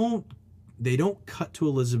don't cut to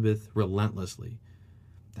Elizabeth relentlessly.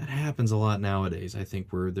 That happens a lot nowadays, I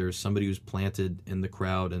think, where there's somebody who's planted in the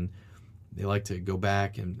crowd and they like to go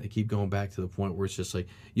back and they keep going back to the point where it's just like,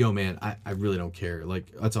 yo, man, I really don't care.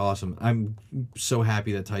 Like, that's awesome. I'm so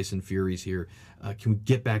happy that Tyson Fury's here. Can we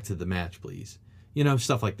get back to the match, please?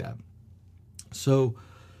 Stuff like that. So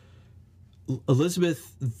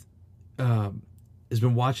Elizabeth has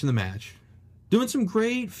been watching the match, doing some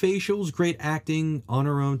great facials, great acting on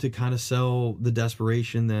her own to kind of sell the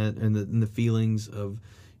desperation and the feelings of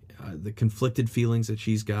the conflicted feelings that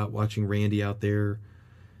she's got watching Randy out there.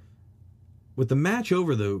 With the match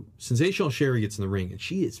over, though, Sensational Sherri gets in the ring, and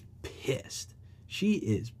she is pissed. She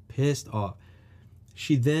is pissed off.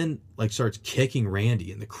 She then starts kicking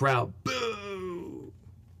Randy, and the crowd, boo!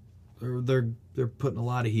 They're putting a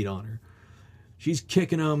lot of heat on her. She's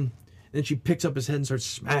kicking him, then she picks up his head and starts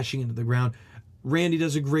smashing into the ground. Randy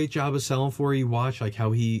does a great job of selling for her. You watch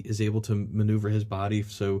how he is able to maneuver his body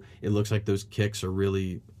so it looks like those kicks are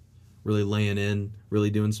really, really laying in, really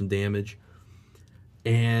doing some damage.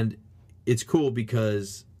 And it's cool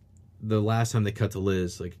because the last time they cut to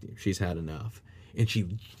Liz, she's had enough. And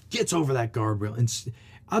she gets over that guardrail. And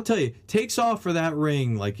I'll tell you, takes off for that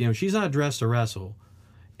ring. She's not dressed to wrestle.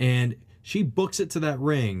 And she books it to that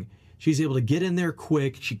ring. She's able to get in there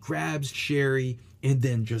quick. She grabs Sherri and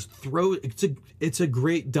then just throws. It's a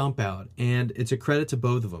great dump out. And it's a credit to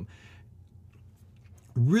both of them.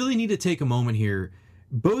 Really need to take a moment here.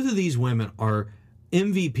 Both of these women are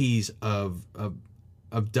MVPs of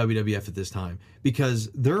WWF at this time, because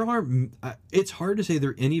it's hard to say there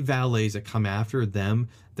are any valets that come after them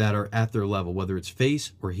that are at their level, whether it's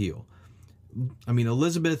face or heel. I mean,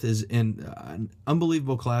 Elizabeth is in an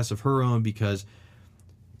unbelievable class of her own, because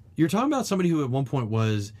you're talking about somebody who at one point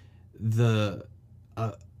was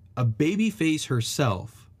a baby face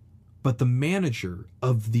herself, but the manager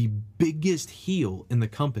of the biggest heel in the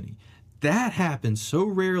company. That happens so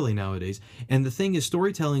rarely nowadays. And the thing is,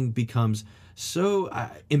 storytelling becomes so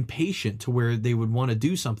impatient to where they would want to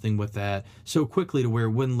do something with that so quickly to where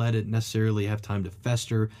it wouldn't let it necessarily have time to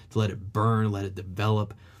fester, to let it burn, let it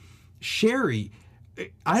develop. Sherri,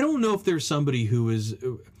 I don't know if there's somebody who is,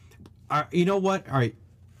 you know what? All right.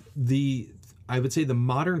 I would say the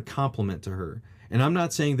modern compliment to her, and I'm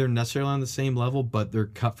not saying they're necessarily on the same level, but they're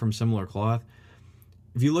cut from similar cloth.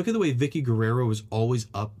 If you look at the way Vicky Guerrero was always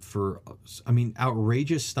up for,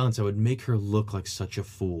 outrageous stunts that would make her look like such a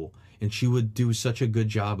fool. And she would do such a good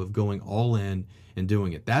job of going all in and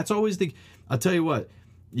doing it. That's always I'll tell you what,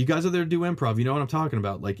 you guys out there do improv, you know what I'm talking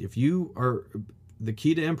about. If you are, the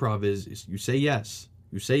key to improv is you say yes.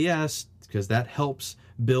 You say yes, because that helps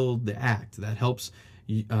build the act. That helps,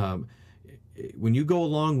 when you go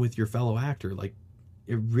along with your fellow actor, it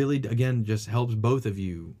really, again, just helps both of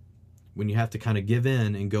you when you have to kind of give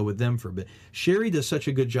in and go with them for a bit. Sherri does such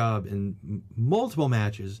a good job in multiple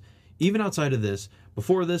matches, even outside of this,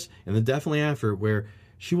 before this, and then definitely after, where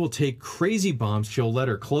she will take crazy bumps. She'll let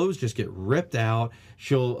her clothes just get ripped out.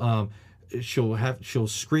 She'll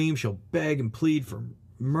scream. She'll beg and plead for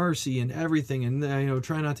mercy and everything, and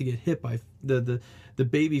try not to get hit by the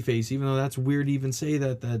baby face, even though that's weird to even say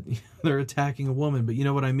that they're attacking a woman, but you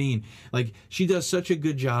know what I mean. She does such a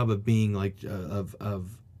good job of being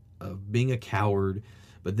of being a coward,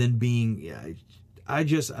 but then being,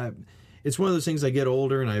 it's one of those things. I get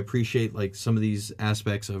older and I appreciate some of these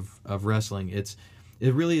aspects of wrestling. It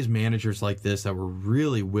really is managers like this that were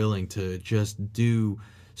really willing to just do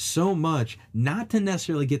so much, not to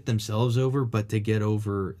necessarily get themselves over, but to get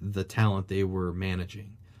over the talent they were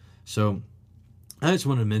managing. So I just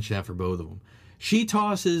wanted to mention that for both of them. She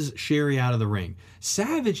tosses Sherry out of the ring.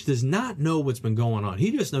 Savage does not know what's been going on.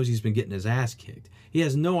 He just knows he's been getting his ass kicked. He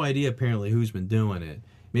has no idea, apparently, who's been doing it.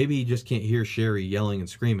 Maybe he just can't hear Sherry yelling and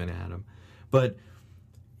screaming at him. But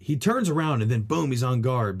he turns around and then, boom, he's on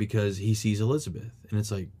guard because he sees Elizabeth. And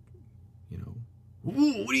it's like, you know,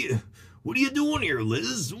 ooh, what are you doing here,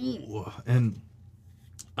 Liz? Ooh. And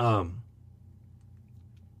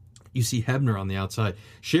you see Hebner on the outside.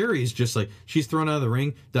 Sherry's just like, she's thrown out of the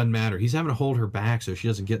ring, doesn't matter. He's having to hold her back so she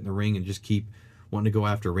doesn't get in the ring and just keep wanting to go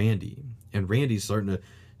after Randy. And Randy's starting to,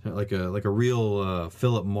 like a real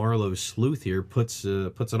Philip Marlowe sleuth here, puts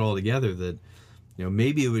it all together that, you know,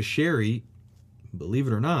 maybe it was Sherry, believe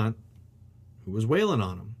it or not, who was wailing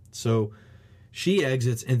on him. So she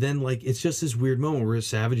exits, and then, like, it's just this weird moment where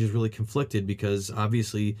Savage is really conflicted because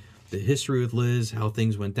obviously the history with Liz, how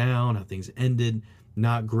things went down, how things ended,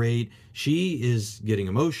 not great. She is getting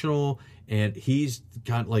emotional, and he's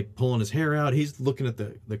kind of like pulling his hair out. He's looking at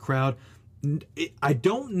the crowd. I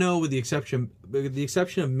don't know, with the exception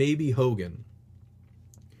of maybe Hogan.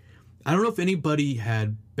 I don't know if anybody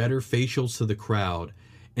had better facials to the crowd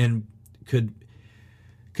and could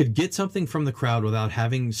get something from the crowd without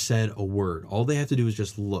having said a word. All they have to do is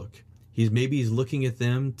just look. He's looking at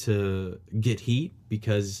them to get heat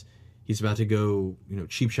because he's about to go, you know,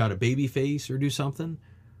 cheap shot a babyface or do something.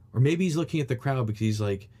 Or maybe he's looking at the crowd because he's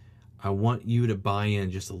like, I want you to buy in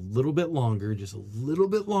just a little bit longer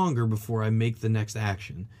before I make the next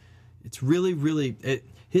action. It's really, really,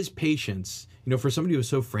 his patience, you know, for somebody who was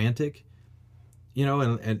so frantic, you know,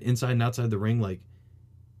 and inside and outside the ring, like,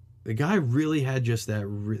 the guy really had just that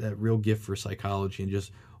real gift for psychology and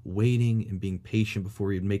just waiting and being patient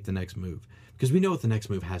before he'd make the next move. Because we know what the next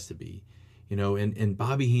move has to be. You know, and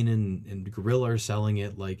Bobby Heenan and Gorilla are selling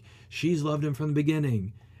it like, she's loved him from the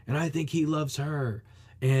beginning, and I think he loves her.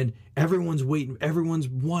 And everyone's waiting, everyone's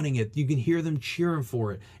wanting it. You can hear them cheering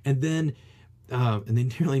for it. And then, and they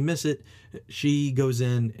nearly miss it. She goes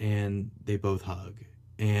in and they both hug.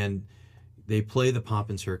 And they play the pomp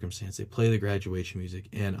and circumstance. They play the graduation music.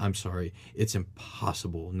 And I'm sorry, it's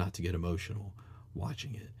impossible not to get emotional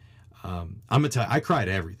watching it. I'm going to tell you, I cry at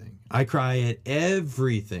everything. I cry at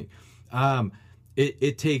everything.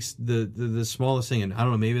 It takes the smallest thing, and I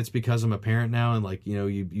don't know, maybe it's because I'm a parent now, and like, you know,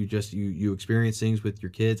 you experience things with your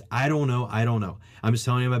kids. I don't know. I'm just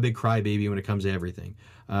telling you, I'm a big crybaby when it comes to everything.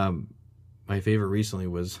 My favorite recently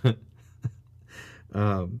was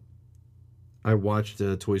I watched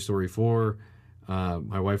Toy Story 4.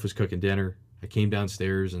 My wife was cooking dinner. I came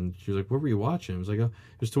downstairs and she was like, what were you watching? I was like, oh,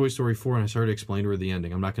 it was Toy Story 4, and I started to explain to her the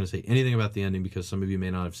ending. I'm not going to say anything about the ending because some of you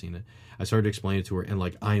may not have seen it. I started to explain it to her, and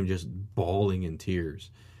like, I am just bawling in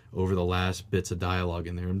tears over the last bits of dialogue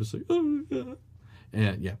in there. I'm just like, oh yeah.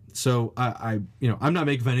 And yeah, so I you know, I'm not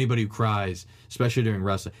making fun of anybody who cries, especially during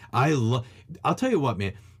wrestling. I'll tell you what,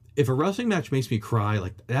 man, if a wrestling match makes me cry,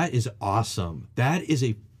 like, that is awesome. That is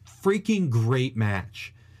a freaking great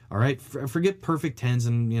match. All right, forget perfect tens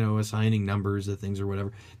and, you know, assigning numbers of things or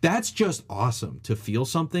whatever. That's just awesome to feel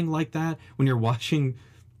something like that when you're watching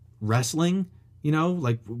wrestling. You know,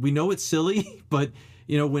 like, we know it's silly, but,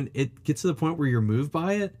 you know, when it gets to the point where you're moved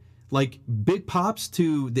by it, like, big pops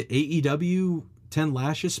to the AEW 10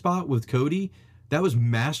 Lashes spot with Cody. That was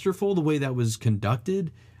masterful, the way that was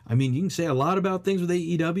conducted. I mean, you can say a lot about things with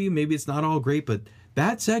AEW. Maybe it's not all great, but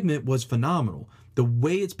that segment was phenomenal. The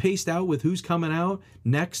way it's paced out with who's coming out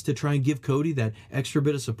next to try and give Cody that extra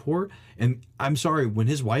bit of support. And I'm sorry, when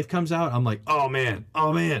his wife comes out, I'm like, oh man,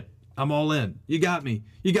 I'm all in. You got me,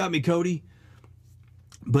 Cody.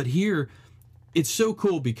 But here, it's so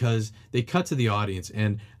cool because they cut to the audience,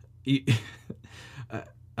 and you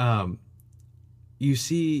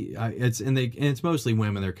see, it's mostly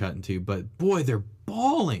women they're cutting to, but boy, they're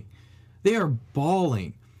bawling. They are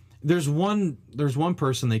bawling. There's one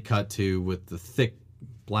person they cut to with the thick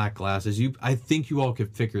black glasses. I think you all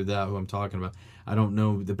could figure that out who I'm talking about. I don't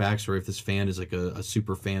know the backstory if this fan is like a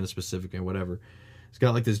super fan of specific and whatever. It's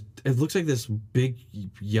got like this, it looks like this big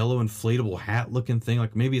yellow inflatable hat looking thing.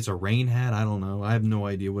 Like maybe it's a rain hat. I don't know. I have no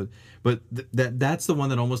idea what, but that's the one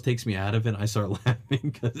that almost takes me out of it. I start laughing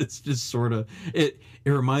because it's just sort of, it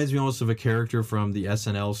reminds me almost of a character from the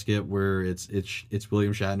SNL skit where it's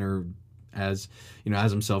William Shatner as, you know,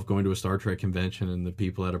 as himself going to a Star Trek convention and the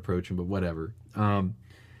people that approach him, but whatever.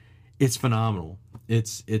 It's phenomenal.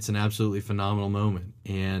 It's an absolutely phenomenal moment.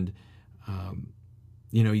 And,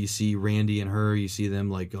 you know, you see Randy and her, you see them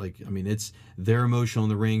like, I mean, they're emotional in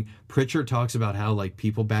the ring. Pritchard talks about how like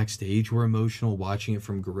people backstage were emotional watching it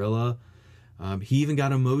from Gorilla. He even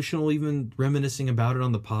got emotional, even reminiscing about it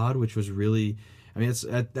on the pod, which was really, I mean,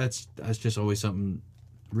 that's just always something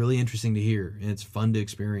really interesting to hear, and it's fun to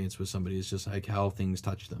experience with somebody. It's just like how things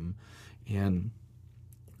touch them. And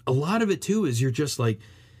a lot of it too is you're just like,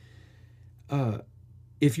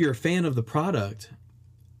 if you're a fan of the product,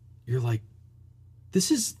 you're like,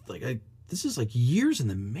 this is like years in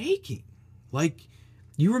the making. Like,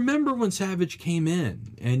 you remember when Savage came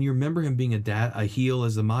in, and you remember him being a heel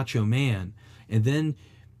as the Macho Man, and then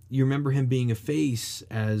you remember him being a face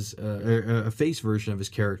as a face version of his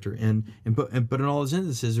character, but in all his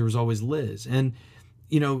instances there was always Liz. And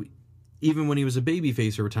you know, even when he was a baby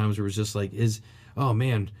face, there were times where it was just like, is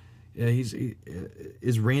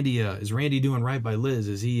Randy doing right by Liz?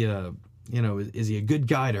 Is he is he a good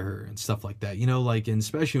guy to her and stuff like that? You know, like, and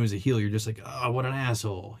especially when he's a heel, you're just like, oh, what an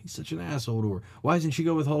asshole. He's such an asshole to her. Why doesn't she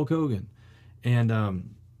go with Hulk Hogan?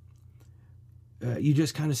 And you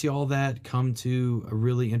just kind of see all that come to a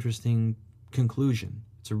really interesting conclusion.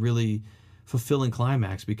 It's a really fulfilling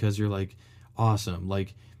climax, because you're like, awesome.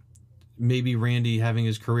 Like, maybe Randy having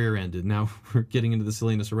his career ended. Now we're getting into the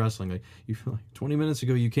silliness of wrestling. Like, you feel like 20 minutes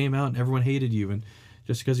ago you came out and everyone hated you, and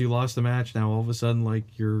just because you lost the match, now all of a sudden,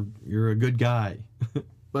 like, you're a good guy.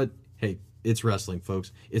 But hey, it's wrestling,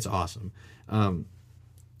 folks. It's awesome.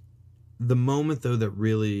 The moment though that's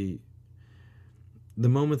really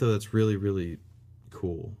really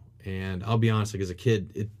cool, and I'll be honest, like, as a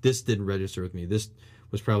kid, this didn't register with me. This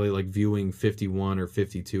was probably like viewing 51 or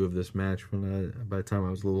 52 of this match by the time I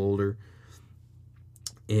was a little older.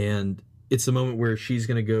 And it's the moment where she's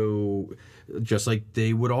going to go, just like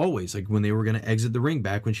they would always, like when they were going to exit the ring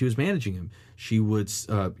back when she was managing him, she would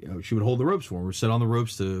hold the ropes for him, or sit on the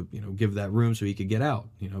ropes to, give that room so he could get out.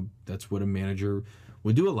 That's what a manager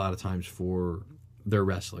would do a lot of times for their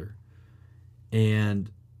wrestler. And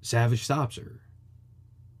Savage stops her.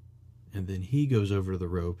 And then he goes over to the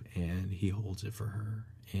rope and he holds it for her.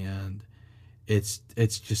 And it's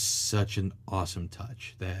just such an awesome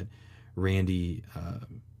touch that Randy,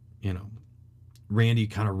 Randy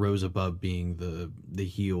kind of rose above being the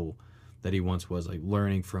heel that he once was, like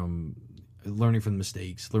learning from the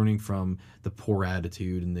mistakes, learning from the poor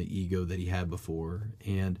attitude and the ego that he had before.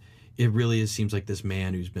 And it really seems like this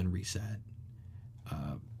man who's been reset.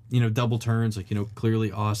 Double turns, like,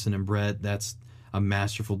 clearly Austin and Brett, that's a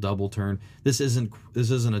masterful double turn. This isn't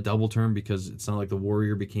a double turn because it's not like the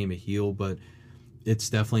Warrior became a heel, but it's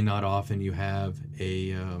definitely not often you have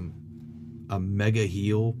a mega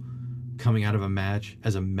heel coming out of a match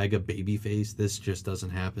as a mega baby face. This just doesn't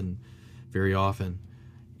happen very often.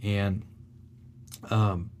 And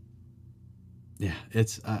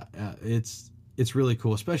it's really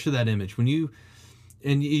cool, especially that image when you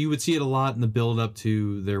would see it a lot in the build up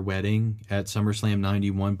to their wedding at SummerSlam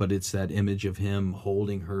 91, but it's that image of him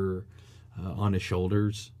holding her on his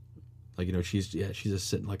shoulders. Like, she's just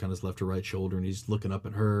sitting like on his left or right shoulder, and he's looking up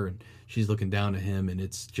at her and she's looking down at him, and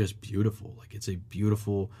it's just beautiful. Like, it's a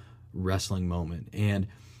beautiful wrestling moment. And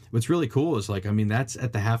what's really cool is, like, that's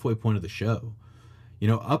at the halfway point of the show.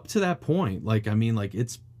 Up to that point,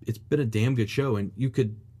 it's been a damn good show, and you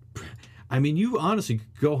honestly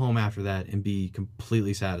could go home after that and be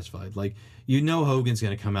completely satisfied. Like, Hogan's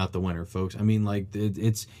going to come out the winner, folks.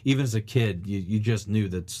 It's even as a kid, you just knew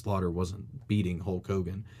that Slaughter wasn't beating Hulk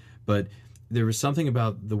Hogan. But there was something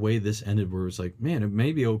about the way this ended where it was like, man, it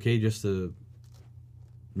may be okay just to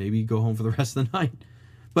maybe go home for the rest of the night.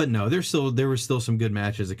 But no, there were still some good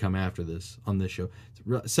matches that come after this on this show.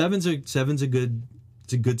 Seven's a good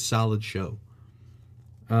solid show.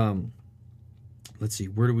 Let's see,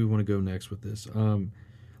 where do we want to go next with this?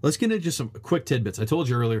 Let's get into just some quick tidbits. I told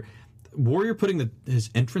you earlier, Warrior putting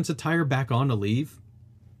his entrance attire back on to leave.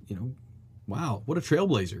 Wow, what a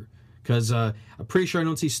trailblazer. Because I'm pretty sure I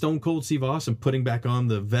don't see Stone Cold Steve Austin putting back on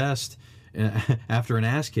the vest after an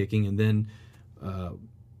ass kicking and then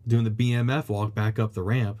doing the BMF walk back up the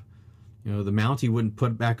ramp. The Mountie wouldn't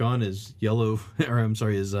put back on his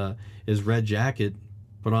his red jacket,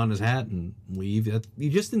 put on his hat and leave. You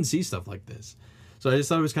just didn't see stuff like this. So I just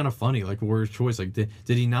thought it was kind of funny, like Warrior's choice. Like, did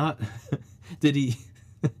he not? did he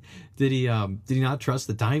not trust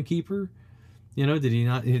the timekeeper? Did he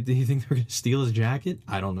not? Did he think they were going to steal his jacket?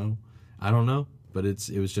 I don't know, but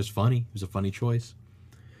it was just funny. It was a funny choice.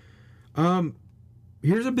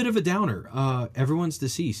 Here's a bit of a downer. Everyone's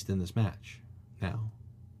deceased in this match now,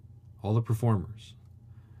 all the performers,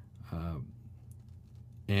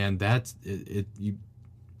 and that's it.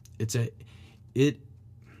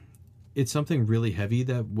 It's something really heavy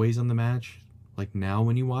that weighs on the match. Like, now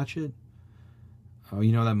when you watch it,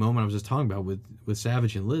 that moment I was just talking about with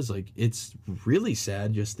Savage and Liz, like, it's really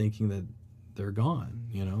sad just thinking that they're gone,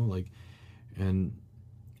 and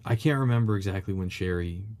I can't remember exactly when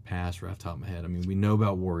Sherry passed right off the top of my head. We know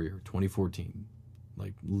about Warrior 2014.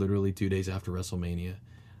 like literally 2 days after WrestleMania,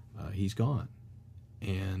 he's gone,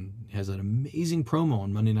 and has an amazing promo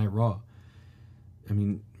on Monday Night Raw. I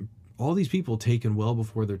mean, all these people taken well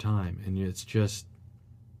before their time, and it's just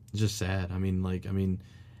sad. I mean, you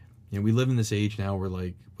know, we live in this age now where,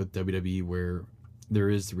 like, with WWE, where there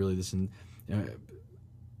is really this, and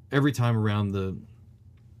every time around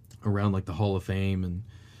like the Hall of Fame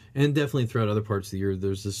and definitely throughout other parts of the year,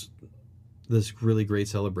 there's this really great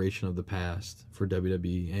celebration of the past for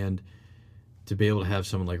WWE, and to be able to have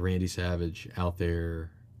someone like Randy Savage out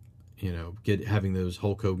there, you know, having those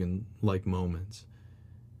Hulk Hogan like moments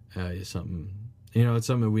is something, you know, it's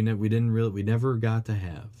something we never got to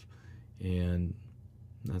have, and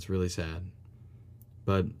that's really sad.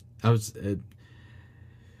 But it's,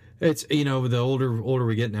 you know, the older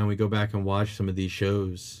we get now, we go back and watch some of these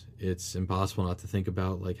shows, it's impossible not to think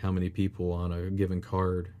about like how many people on a given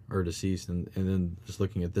card are deceased, and then just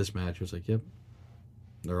looking at this match, it was like, yep,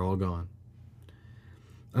 they're all gone.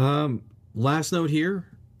 Last note here,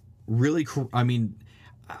 really I mean,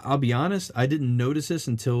 I'll be honest, I didn't notice this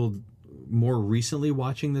until more recently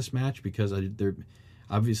watching this match, because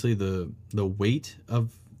obviously the weight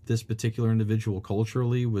of this particular individual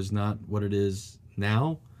culturally was not what it is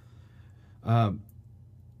now.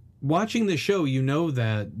 Watching the show, you know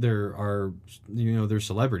that there's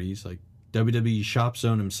celebrities like WWE Shop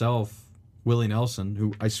Zone himself, Willie Nelson,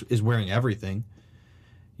 who is wearing everything.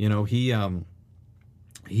 You know, he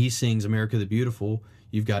sings America the Beautiful.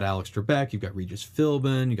 You've got Alex Trebek, you've got Regis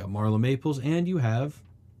Philbin, you got Marla Maples, and you have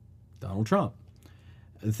Donald Trump.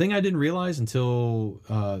 The thing I didn't realize until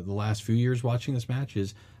the last few years watching this match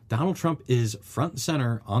is Donald Trump is front and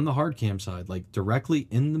center on the hard cam side, like directly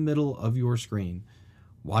in the middle of your screen,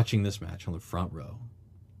 watching this match on the front row.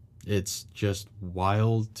 It's just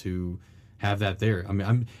wild to have that there. I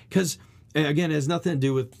mean, because again, it has nothing to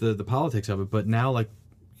do with the politics of it, but now, like,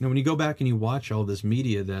 you know, when you go back and you watch all this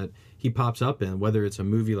media that he pops up in, whether it's a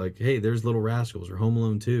movie like, hey, there's Little Rascals or Home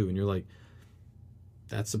Alone 2, and you're like,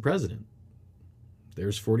 that's the president.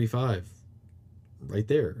 There's 45 right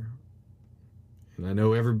there. And I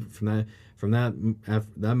know from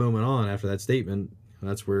that moment on, after that statement,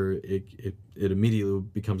 that's where it immediately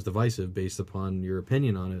becomes divisive based upon your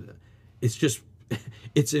opinion on it. It's just,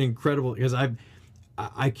 it's an incredible, because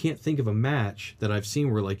I can't think of a match that I've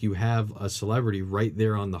seen where, like, you have a celebrity right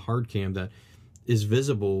there on the hard cam that is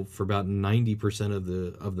visible for about 90%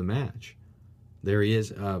 of the match. There he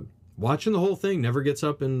is, watching the whole thing, never gets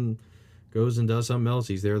up and goes and does something else.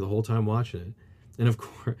 He's there the whole time watching it. And of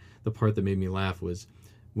course, the part that made me laugh was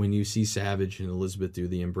when you see Savage and Elizabeth do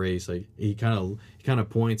the embrace. Like, he kind of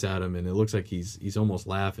points at him, and it looks like he's almost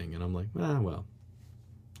laughing. And I'm like, well,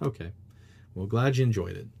 okay. Well, glad you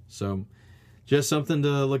enjoyed it. So, just something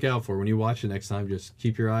to look out for when you watch it next time. Just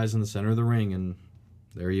keep your eyes in the center of the ring, and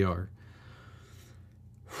there you are.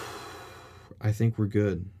 I think we're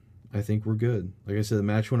good. Like I said, the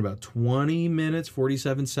match went about 20 minutes,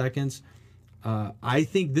 47 seconds. I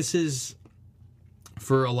think this is,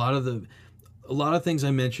 for a lot of things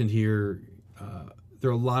I mentioned here,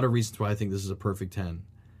 there are a lot of reasons why I think this is a perfect 10.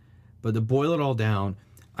 But to boil it all down,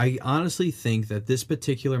 I honestly think that this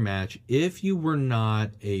particular match, if you were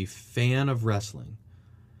not a fan of wrestling,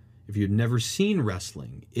 if you'd never seen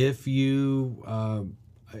wrestling, if you,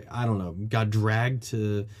 I don't know, got dragged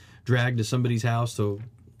to somebody's house to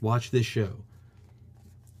watch this show,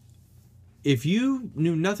 if you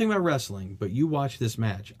knew nothing about wrestling, but you watched this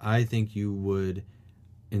match, I think you would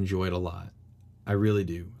enjoy it a lot. I really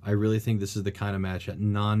do. I really think this is the kind of match that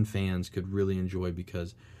non-fans could really enjoy,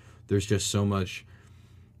 because there's just so much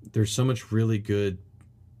really good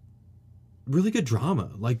drama.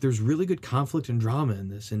 Like, there's really good conflict and drama in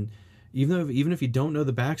this. And even if you don't know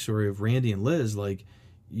the backstory of Randy and Liz, like,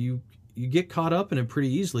 you get caught up in it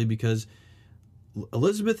pretty easily, because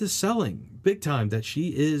Elizabeth is selling big time that she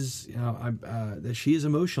is, that she is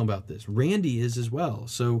emotional about this. Randy is as well.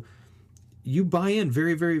 So you buy in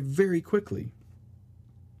very, very, very quickly.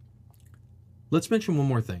 Let's mention one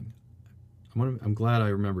more thing. I'm glad I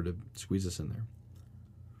remembered to squeeze this in there.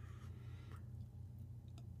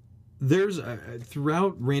 There's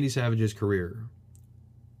throughout Randy Savage's career,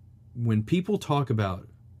 when people talk about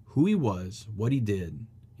who he was, what he did,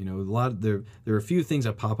 you know, there are a few things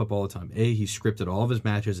that pop up all the time. He scripted all of his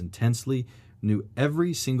matches intensely, knew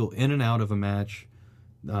every single in and out of a match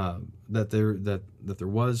that there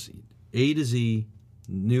was, A to Z,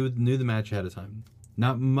 knew the match ahead of time.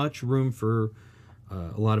 Not much room for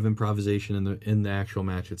a lot of improvisation in the actual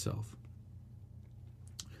match itself.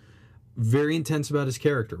 Very intense about his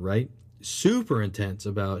character, right? Super intense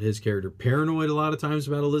about his character. Paranoid a lot of times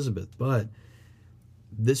about Elizabeth. But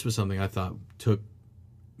this was something I thought took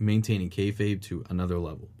maintaining kayfabe to another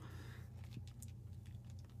level.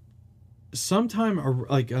 Sometime,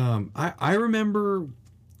 like, I remember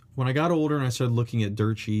when I got older and I started looking at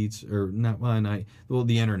dirt sheets, or not,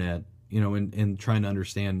 the internet, and trying to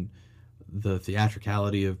understand the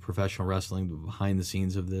theatricality of professional wrestling, the behind the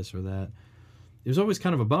scenes of this or that. It was always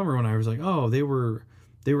kind of a bummer when I was like, oh, they were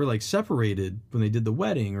like separated when they did the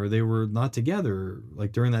wedding, or they were not together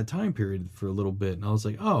like during that time period for a little bit. And I was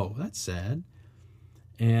like, oh, that's sad.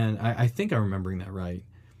 And I think I'm remembering that right.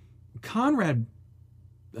 Conrad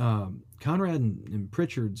and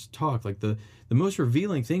Pritchard's talk, like the most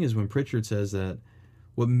revealing thing is when Pritchard says that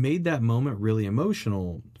what made that moment really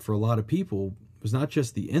emotional for a lot of people was not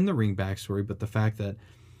just the in-the-ring backstory, but the fact that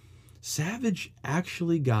Savage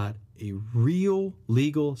actually got a real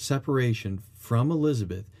legal separation from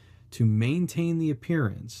Elizabeth to maintain the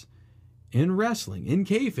appearance in wrestling, in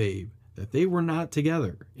kayfabe, that they were not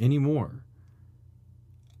together anymore.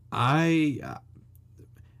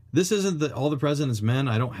 This isn't All the President's Men.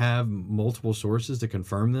 I don't have multiple sources to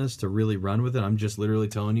confirm this, to really run with it. I'm just literally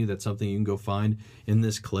telling you that's something you can go find in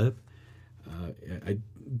this clip. I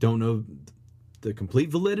don't know the complete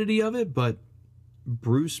validity of it, but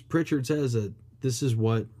Bruce Pritchard says that this is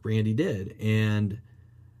what Randy did. And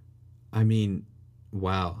I mean,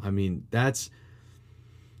 wow. I mean, that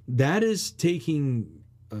is taking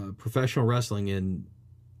professional wrestling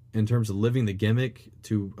in terms of living the gimmick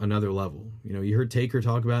to another level. You heard Taker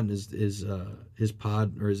talk about in his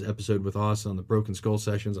pod or his episode with us on the Broken Skull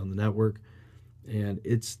Sessions on the network, and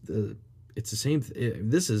it's the same.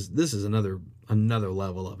 This is another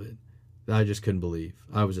level of it that I just couldn't believe.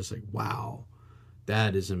 I was just like, wow,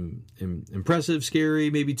 that is impressive,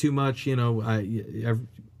 scary, maybe too much. Your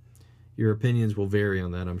opinions will vary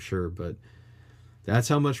on that, I'm sure, but that's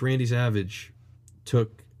how much Randy Savage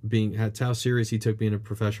took. That's how serious he took being a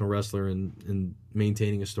professional wrestler and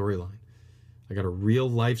maintaining a storyline. I got a real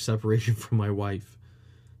life separation from my wife.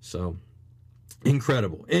 So,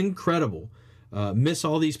 incredible. Miss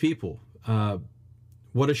all these people.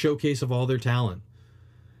 What a showcase of all their talent.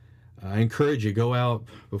 I encourage you, go out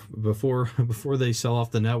before they sell off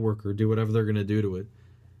the network or do whatever they're going to do to it.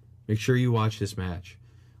 Make sure you watch this match.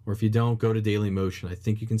 Or if you don't, go to Daily Motion. I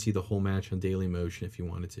think you can see the whole match on Daily Motion if you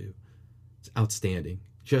wanted to. It's outstanding.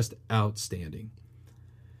 Just outstanding.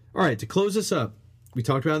 All right, to close this up, we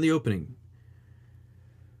talked about in the opening.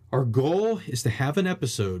 Our goal is to have an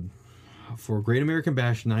episode for Great American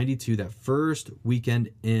Bash 92 that first weekend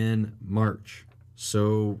in March.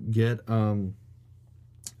 So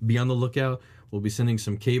be on the lookout. We'll be sending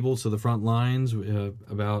some cables to the front lines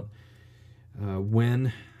about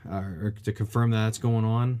when or to confirm that's going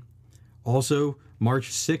on. Also,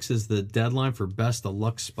 March 6th is the deadline for Best of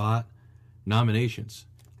Luck Spot nominations.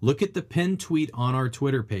 Look at the pinned tweet on our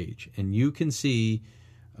Twitter page, and you can see,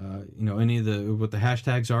 any of what the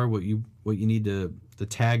hashtags are, what you need to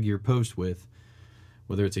tag your post with,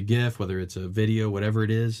 whether it's a GIF, whether it's a video, whatever it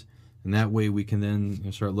is, and that way we can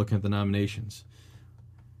then start looking at the nominations.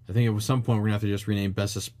 I think at some point we're gonna have to just rename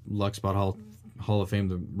Best of Luck Spot Hall of Fame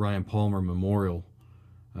the Ryan Palmer Memorial,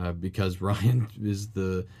 because Ryan is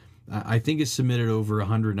I think it's submitted over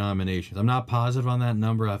 100 nominations. I'm not positive on that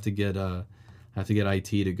number. I have to get IT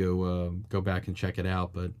to go back and check it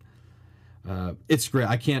out, but it's great.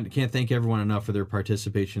 I can't thank everyone enough for their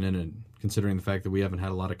participation in it, considering the fact that we haven't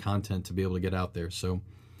had a lot of content to be able to get out there. So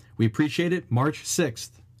we appreciate it. March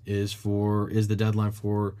 6th is the deadline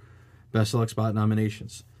for Best of Luck Spot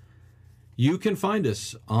nominations. You can find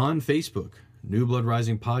us on Facebook, New Blood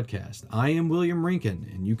Rising Podcast. I am William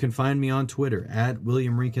Rinkin, and you can find me on Twitter at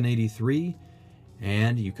WilliamRinkin83,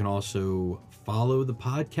 and you can also follow the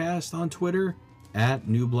podcast on Twitter at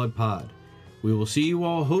New Blood Pod. We will see you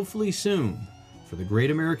all hopefully soon for the Great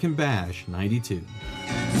American Bash 92. Kick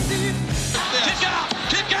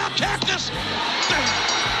out, Cactus!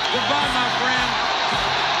 Goodbye, my friend.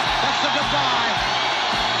 That's the goodbye.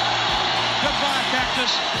 Goodbye,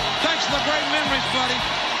 Cactus. Thanks for the great memories, buddy.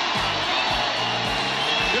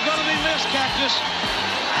 You're going to be missed, Cactus.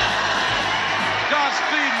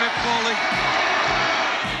 Godspeed, Mick Foley.